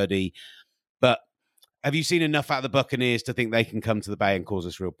Brock Purdy, but have you seen enough out of the Buccaneers to think they can come to the Bay and cause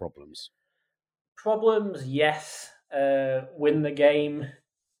us real problems? Problems, yes. Win the game,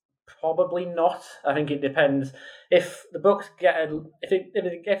 probably not. I think it depends. If the Bucs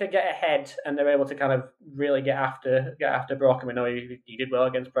if they get ahead and they're able to kind of really get after Brock, and we know he did well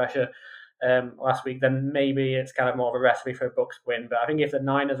against pressure last week, then maybe it's kind of more of a recipe for a Bucs win. But I think if the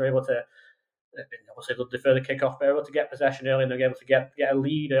Niners are able to, obviously they'll defer the kickoff, but able to get possession early and they're able to get a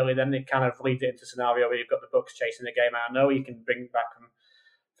lead early, then it kind of leads it into a scenario where you've got the Bucs chasing the game out. I know you can bring back from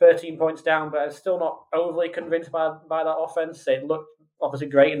 13 points down, but I'm still not overly convinced by that offense. It looked obviously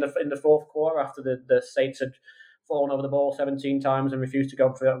great in the fourth quarter after the Saints had fallen over the ball 17 times and refused to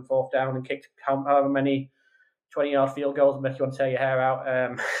go for it on fourth down and kicked however many 20-yard field goals and make you want to tear your hair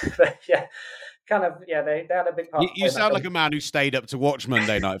out. But yeah, they had a big part. You sound like a man who stayed up to watch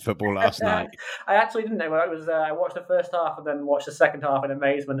Monday Night Football last night. I actually didn't know. I watched the first half and then watched the second half in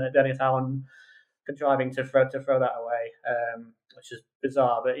amazement at Dennis Allen contriving to throw that away, which is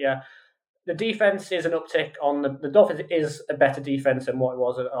bizarre. But yeah, the defense is an uptick on the Dolphins. Is a better defense than what it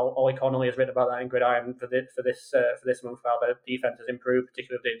was. Ollie Connolly has written about that in Gridiron for this month. How the defense has improved,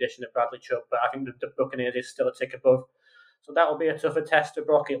 particularly with the addition of Bradley Chubb. But I think the Buccaneers is still a tick above. So that will be a tougher test for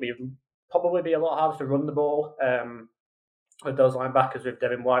Brock. It'll probably be a lot harder to run the ball with those linebackers, with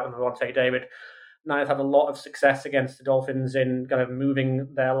Devin White and Levante David. Niners have a lot of success against the Dolphins in kind of moving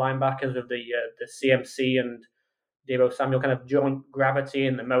their linebackers with the CMC and Deebo Samuel kind of joint gravity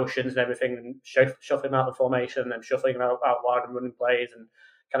and the motions and everything, and shuffling out the formation and then shuffling them out wide and running plays and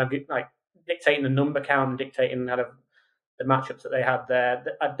kind of like dictating the number count and dictating kind of the matchups that they had there.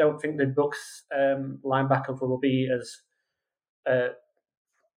 I don't think the Bucs linebackers will be as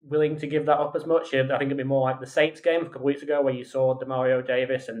willing to give that up as much. I think it'd be more like the Saints game a couple of weeks ago, where you saw Demario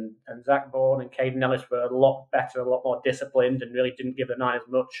Davis and Zach Bourne and Caden Ellis were a lot better, a lot more disciplined, and really didn't give the Niners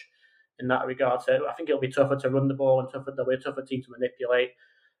much in that regard. So I think it'll be tougher to run the ball and they'll be a tougher team to manipulate.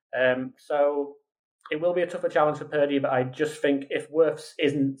 So it will be a tougher challenge for Purdy, but I just think if Wirfs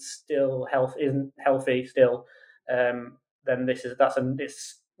isn't healthy still, then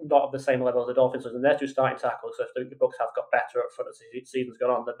it's not at the same level as the Dolphins, and they're 2 starting tackles. So if the Bucs have got better up front as the season's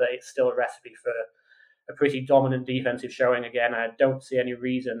gone on, but it's still a recipe for a pretty dominant defensive showing again. I don't see any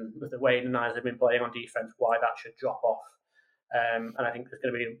reason, with the way the Niners have been playing on defense, why that should drop off. And I think there's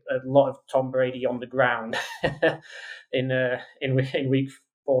going to be a lot of Tom Brady on the ground in week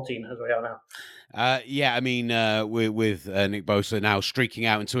 14 as we are now. Yeah, I mean, with Nick Bosa now streaking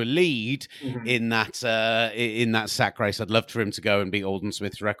out into a lead in that sack race, I'd love for him to go and beat Alden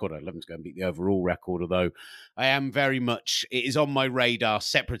Smith's record. I'd love him to go and beat the overall record, although I am very much, it is on my radar,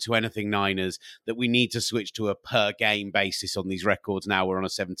 separate to anything Niners, that we need to switch to a per-game basis on these records. Now we're on a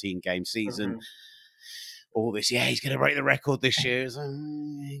 17-game season. All this, he's going to break the record this year.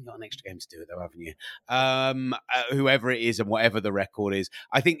 You've got an extra game to do it, though, haven't you? Whoever it is and whatever the record is.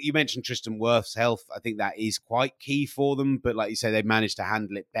 I think you mentioned Tristan Wirfs' health. I think that is quite key for them. But like you say, they managed to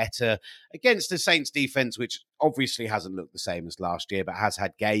handle it better against the Saints defense, which obviously hasn't looked the same as last year, but has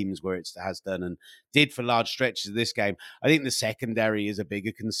had games where it has done and did for large stretches of this game. I think the secondary is a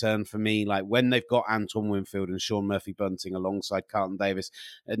bigger concern for me. Like when they've got Antoine Winfield and Sean Murphy-Bunting alongside Carlton Davis,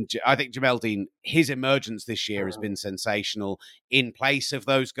 and I think Jamel Dean, his emergence this year has been sensational in place of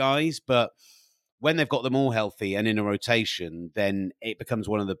those guys. But when they've got them all healthy and in a rotation, then it becomes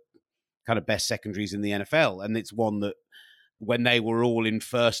one of the kind of best secondaries in the NFL. And it's one that when they were all in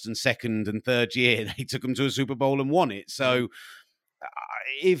first and second and third year, they took them to a Super Bowl and won it. So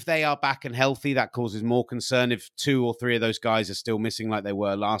if they are back and healthy, that causes more concern. If 2 or 3 of those guys are still missing like they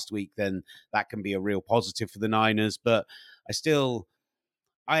were last week, then that can be a real positive for the Niners. But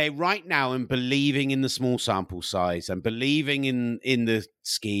I right now am believing in the small sample size. I'm believing in the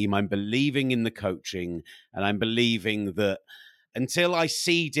scheme. I'm believing in the coaching. And I'm believing that until I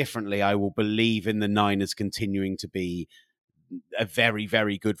see differently, I will believe in the Niners continuing to be a very,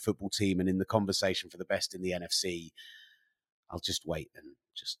 very good football team and in the conversation for the best in the NFC. I'll just wait and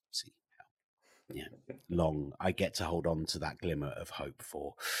just see how long I get to hold on to that glimmer of hope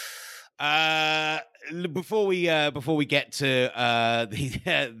for. Before we get to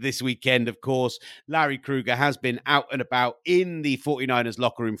this weekend, of course, Larry Krueger has been out and about in the 49ers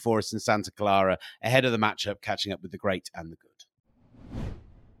locker room for us in Santa Clara ahead of the matchup, catching up with the great and the good.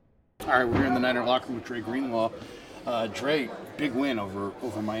 All right, we're here in the Niner locker room with Dre Greenlaw. Dre, big win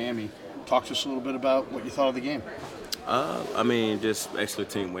over Miami. Talk to us a little bit about what you thought of the game. Just excellent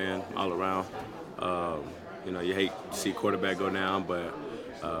team win all around. You hate to see quarterback go down, but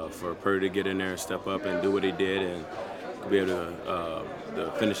for Purdy to get in there and step up and do what he did and be able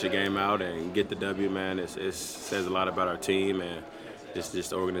to finish the game out and get the W, man, it says a lot about our team and just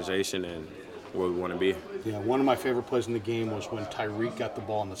the organization and where we want to be. Yeah, one of my favorite plays in the game was when Tyreek got the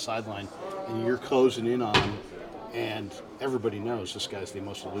ball on the sideline and you're closing in on him, and everybody knows this guy's the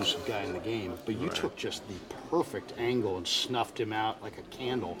most elusive guy in the game, but you took just the perfect angle and snuffed him out like a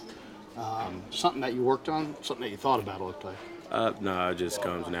candle. Something that you worked on, something that you thought about, it looked like. No, it just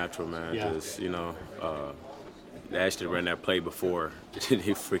comes natural, man. Yeah. They actually ran that play before.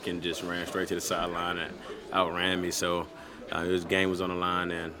 He freaking just ran straight to the sideline and outran me. So his game was on the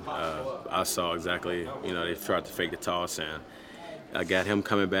line, and I saw exactly, they tried to fake the toss, and I got him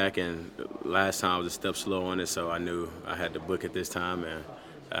coming back, and last time I was a step slow on it, so I knew I had to book it this time, and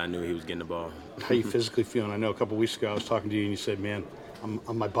I knew he was getting the ball. How you physically feeling? I know a couple weeks ago I was talking to you, and you said, man,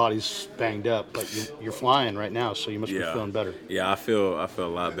 my body's banged up, but you're flying right now, so you must be feeling better. Yeah, I feel a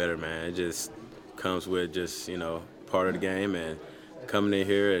lot better, man. It just comes with just, part of the game, and coming in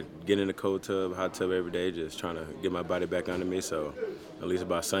here and getting in the cold tub, hot tub every day, just trying to get my body back under me, so at least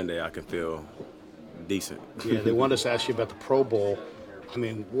by Sunday I can feel decent. Yeah, they wanted us to ask you about the Pro Bowl. I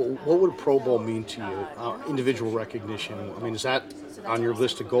mean, what would a Pro Bowl mean to you? Individual recognition. I mean, is that on your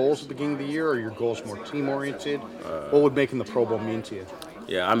list of goals at the beginning of the year, or are your goals more team-oriented? What would making the Pro Bowl mean to you?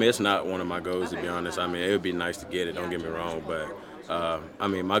 Yeah, it's not one of my goals, to be honest. It would be nice to get it, don't get me wrong, but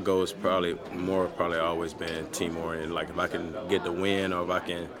my goal is probably always been team-oriented. Like if I can get the win, or if I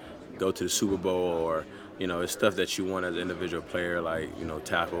can go to the Super Bowl, or it's stuff that you want as an individual player, like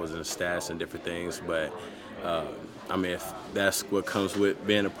tackles and stats and different things. But if that's what comes with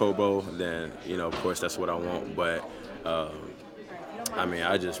being a Pro Bowl, then of course that's what I want. But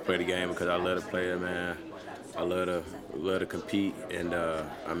I just play the game because I love to play it, man. I love to compete, and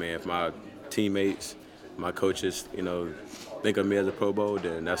if my teammates, my coaches, think of me as a Pro Bowl,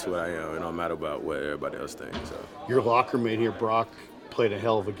 then that's what I am. It don't matter about what everybody else thinks. So. Your locker mate here, Brock, played a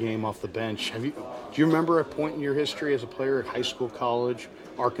hell of a game off the bench. Do you remember a point in your history as a player at high school, college,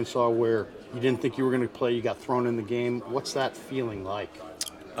 Arkansas, where you didn't think you were going to play, you got thrown in the game? What's that feeling like?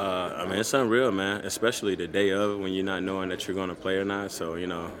 It's unreal, man, especially the day of when you're not knowing that you're going to play or not. So, you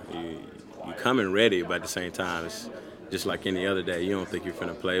coming ready, but at the same time, it's just like any other day. You don't think you're going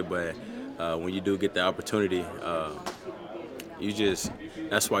to play, but when you do get the opportunity,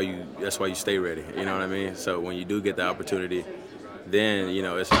 that's why you stay ready. You know what I mean? So when you do get the opportunity, then,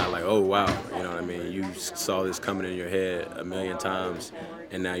 it's not like, oh, wow, you know what I mean? You saw this coming in your head a million times,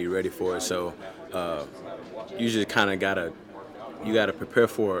 and now you're ready for it. So you just kind of got to prepare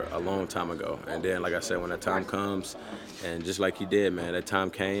for it a long time ago. And then, like I said, when that time comes, and just like he did, man, that time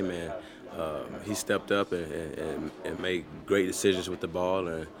came, and he stepped up and made great decisions with the ball.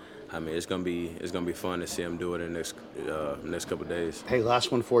 And, it's gonna be fun to see him do it in the next couple of days. Hey,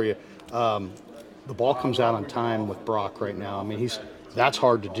 last one for you. The ball comes out on time with Brock right now. That's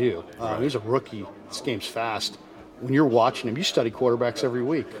hard to do. He's a rookie. This game's fast. When you're watching him, you study quarterbacks every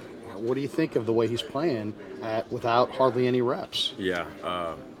week. What do you think of the way he's playing without hardly any reps? Yeah,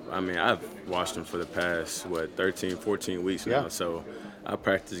 I've watched him for the past 13, 14 weeks now. Yeah. So I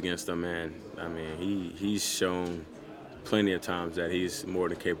practice against him, man. He's shown plenty of times that he's more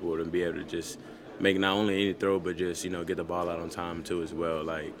than capable to be able to just make not only any throw, but just get the ball out on time too as well.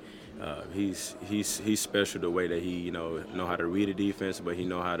 Like he's special the way that he know how to read a defense, but he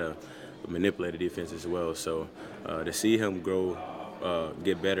know how to manipulate the defense as well. So to see him grow,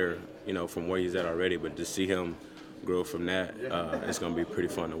 get better, from where he's at already, but to see him grow from that, it's going to be pretty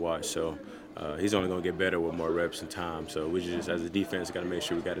fun to watch. So he's only going to get better with more reps and time. So we just, as a defense, got to make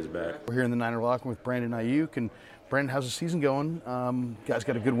sure we got his back. We're here in the Niner locker with Brandon Ayuk. And Brandon, how's the season going? Guys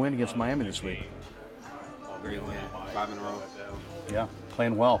got a good win against Miami this week. Great win, 5 in a row. Yeah,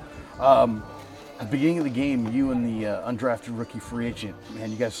 playing well. At the beginning of the game, you and the undrafted rookie free agent,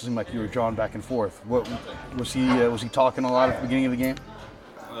 man, you guys seemed like you were drawing back and forth. What was he talking a lot at the beginning of the game?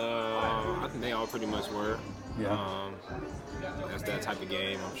 I think they all pretty much were. Yeah. That's that type of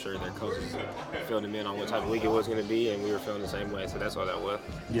game. I'm sure their coaches filled them in on what type of week it was going to be, and we were feeling the same way. So that's all that was.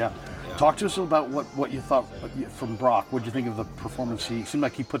 Yeah. Talk to us about what you thought from Brock. What did you think of the performance? He seemed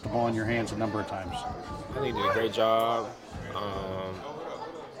like he put the ball in your hands a number of times. I think he did a great job.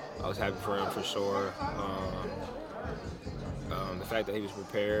 I was happy for him for sure. The fact that he was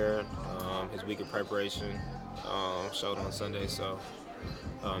prepared, his week of preparation showed on Sunday. So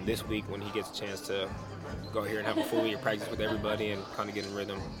this week, when he gets a chance to go here and have a full week of practice with everybody and kind of get in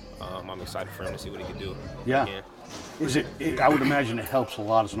rhythm, I'm excited for him to see what he can do. Yeah. Again. I would imagine it helps a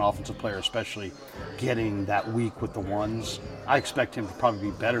lot as an offensive player, especially getting that week with the ones. I expect him to probably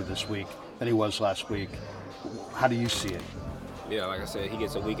be better this week than he was last week. How do you see it? Yeah, like I said, he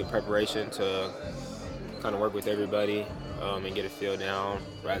gets a week of preparation to kind of work with everybody and get a feel down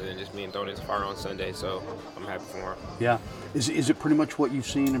rather than just being thrown into fire on Sunday. So I'm happy for him. Yeah. Is it pretty much what you've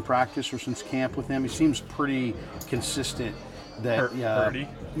seen in practice or since camp with him? He seems pretty consistent. PURDY?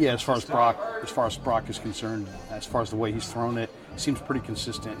 Yeah, as far as Brock is concerned, as far as the way he's thrown it, seems pretty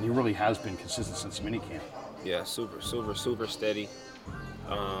consistent, and he really has been consistent since minicamp. Yeah, super steady.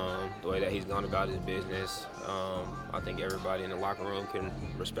 The way that he's gone about his business, I think everybody in the locker room can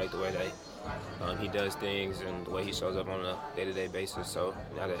respect the way that he does things and the way he shows up on a day-to-day basis. So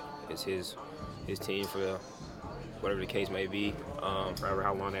now that it's his team for whatever the case may be, forever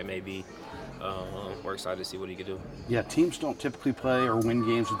how long that may be, we're excited to see what he can do. Yeah, teams don't typically play or win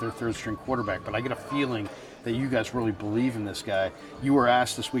games with their third-string quarterback, but I get a feeling that you guys really believe in this guy. You were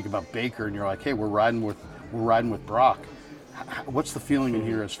asked this week about Baker, and you're like, "Hey, we're riding with Brock." What's the feeling in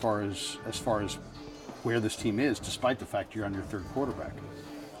here as far as where this team is, despite the fact you're on your third quarterback?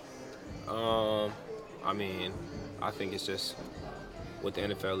 I mean, I think it's just what the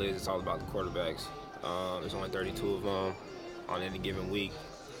NFL is. It's all about the quarterbacks. There's only 32 of them on any given week,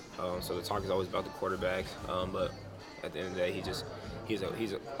 so the talk is always about the quarterbacks. But at the end of the day, he's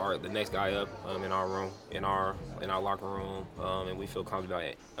the next guy up in our room, in our locker room, and we feel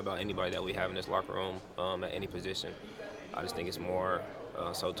confident about anybody that we have in this locker room at any position. I just think it's more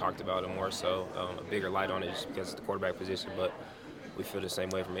so talked about and more so a bigger light on it just because it's the quarterback position, but we feel the same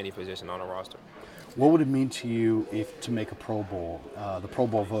way from any position on the roster. What would it mean to you to make a Pro Bowl? The Pro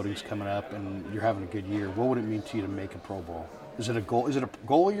Bowl voting's coming up, and you're having a good year. What would it mean to you to make a Pro Bowl? Is it a goal? Is it a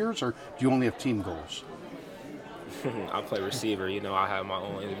goal of yours, or do you only have team goals? I play receiver. I have my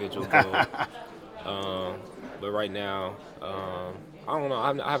own individual goal. But right now, I don't know.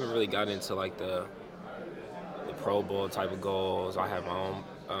 I haven't really gotten into like the Pro Bowl type of goals. I have my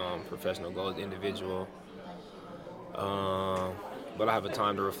own professional goals, individual. But I have a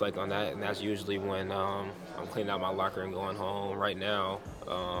time to reflect on that, and that's usually when I'm cleaning out my locker and going home. Right now,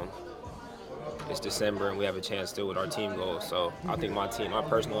 it's December, and we have a chance still with our team goals. So I think my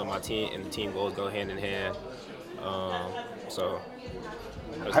personal and my team and the team goals go hand in hand. So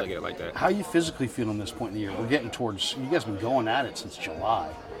I just look at it like that. How are you physically feeling this point in the year? We're getting towards, you guys have been going at it since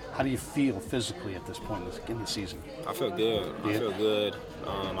July. How do you feel physically at this point in the season? I feel good. Yeah. I feel good.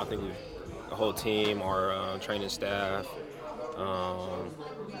 I think the whole team, our training staff,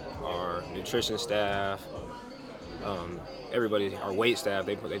 our nutrition staff, everybody, our weight staff,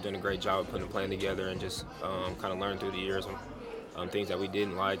 they've done a great job of putting a plan together and just kind of learned through the years things that we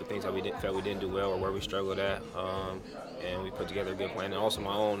didn't like, things that we felt we didn't do well, or where we struggled at, and we put together a good plan. And also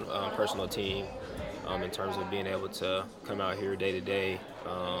my own personal team in terms of being able to come out here day to day,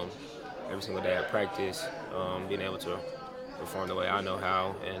 every single day at practice, being able to perform the way I know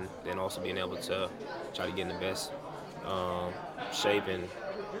how, and then also being able to try to get in the best shape and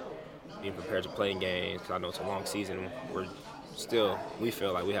being prepared to play games. Because I know it's a long season. We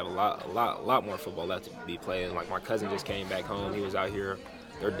feel like we have a lot more football left to be played. Like my cousin just came back home. He was out here.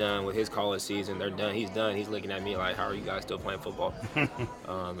 They're done with his college season. They're done. He's done. He's looking at me like, how are you guys still playing football?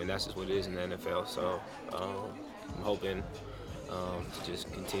 And that's just what it is in the NFL. So I'm hoping to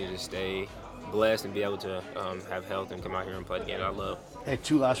just continue to stay blessed and be able to have health and come out here and play the game that I love. Hey,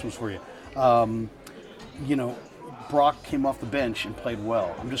 two last ones for you. Brock came off the bench and played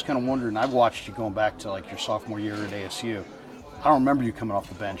well. I'm just kind of wondering, I've watched you going back to like your sophomore year at ASU. I don't remember you coming off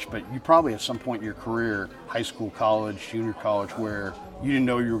the bench, but you probably at some point in your career, high school, college, junior college, where you didn't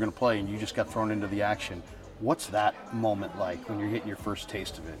know you were going to play and you just got thrown into the action. What's that moment like when you're getting your first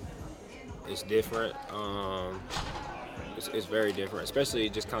taste of it? It's different. It's very different, especially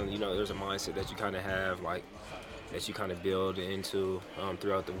just kind of, there's a mindset that you kind of have, like, that you kind of build into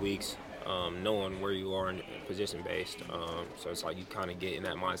throughout the weeks, knowing where you are in position based. So it's like you kind of get in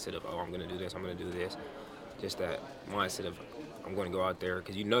that mindset of, oh, I'm going to do this, I'm going to do this. Just that mindset of, I'm going to go out there,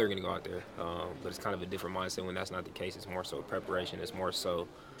 because you're going to go out there. But it's kind of a different mindset when that's not the case. It's more so preparation. It's more so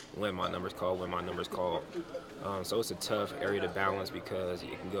when my number's called, so it's a tough area to balance, because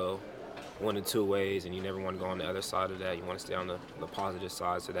you can go one of two ways, and you never want to go on the other side of that. You want to stay on the positive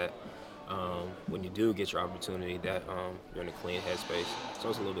side, so that when you do get your opportunity, that you're in a clean headspace. So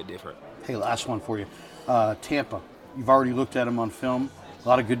it's a little bit different. Hey, last one for you. Tampa, you've already looked at them on film. A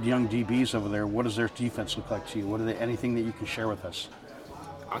lot of good young DBs over there. What does their defense look like to you? Anything that you can share with us?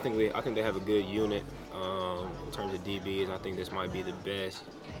 I think they have a good unit in terms of DBs. I think this might be the best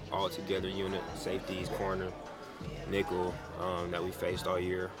all-together unit, safeties, corner, nickel, that we faced all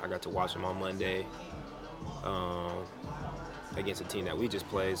year. I got to watch them on Monday against a team that we just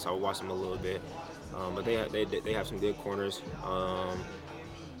played, so I watched them a little bit. But they have some good corners,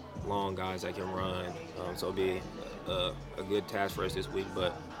 long guys that can run. So it'll be a good task for us this week.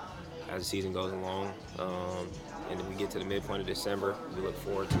 But as the season goes along, and then we get to the midpoint of December, we look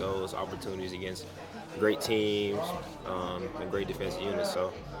forward to those opportunities against great teams and great defensive units.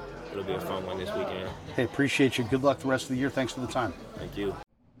 So it'll be a fun one this weekend. Hey, appreciate you. Good luck the rest of the year. Thanks for the time. Thank you.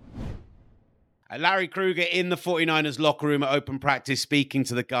 Larry Krueger in the 49ers locker room at open practice, speaking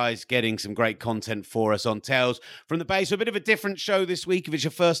to the guys, getting some great content for us on Tales from the Base. A bit of a different show this week. If it's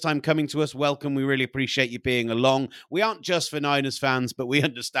your first time coming to us, welcome. We really appreciate you being along. We aren't just for Niners fans, but we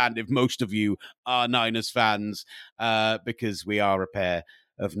understand if most of you are Niners fans, because we are a pair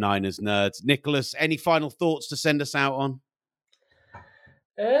of Niners nerds. Nicholas, any final thoughts to send us out on?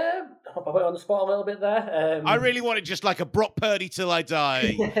 I'll put it on the spot a little bit there. I really wanted just like a Brock Purdy till I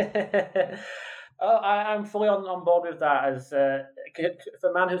die. I'm fully on board with that. As for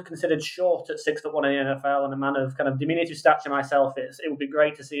a man who's considered short at 6'1" in the NFL, and a man of kind of diminutive stature myself, it would be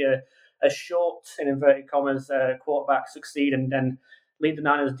great to see a short, in inverted commas, quarterback succeed and then lead the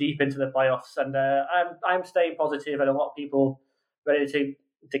Niners deep into the playoffs. And I'm staying positive, and a lot of people ready to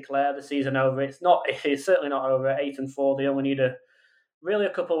declare the season over. It's certainly not over. 8-4. They only need a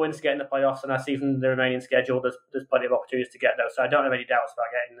couple of wins to get in the playoffs, and I see from the remaining schedule, there's plenty of opportunities to get those. So I don't have any doubts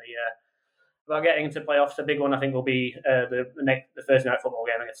about getting into playoffs. The big one, I think, will be the Thursday night football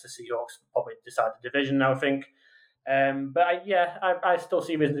game against the Seahawks. Probably decide the division now, I think. But I still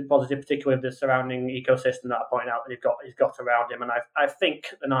see reason to be positive, particularly with the surrounding ecosystem that I pointed out that he's got around him. And I think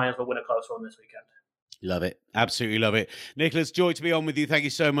the Niners will win a close one this weekend. Love it. Absolutely love it. Nicholas, joy to be on with you. Thank you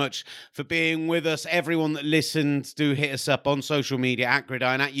so much for being with us. Everyone that listened, do hit us up on social media at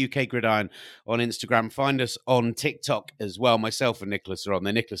Gridiron, at UK Gridiron on Instagram. Find us on TikTok as well. Myself and Nicholas are on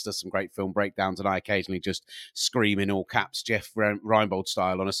there. Nicholas does some great film breakdowns, and I occasionally just scream in all caps, Jeff Reinbold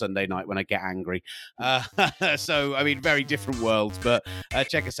style, on a Sunday night when I get angry. So, I mean, very different worlds, but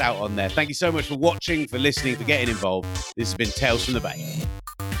check us out on there. Thank you so much for watching, for listening, for getting involved. This has been Tales from the Bay.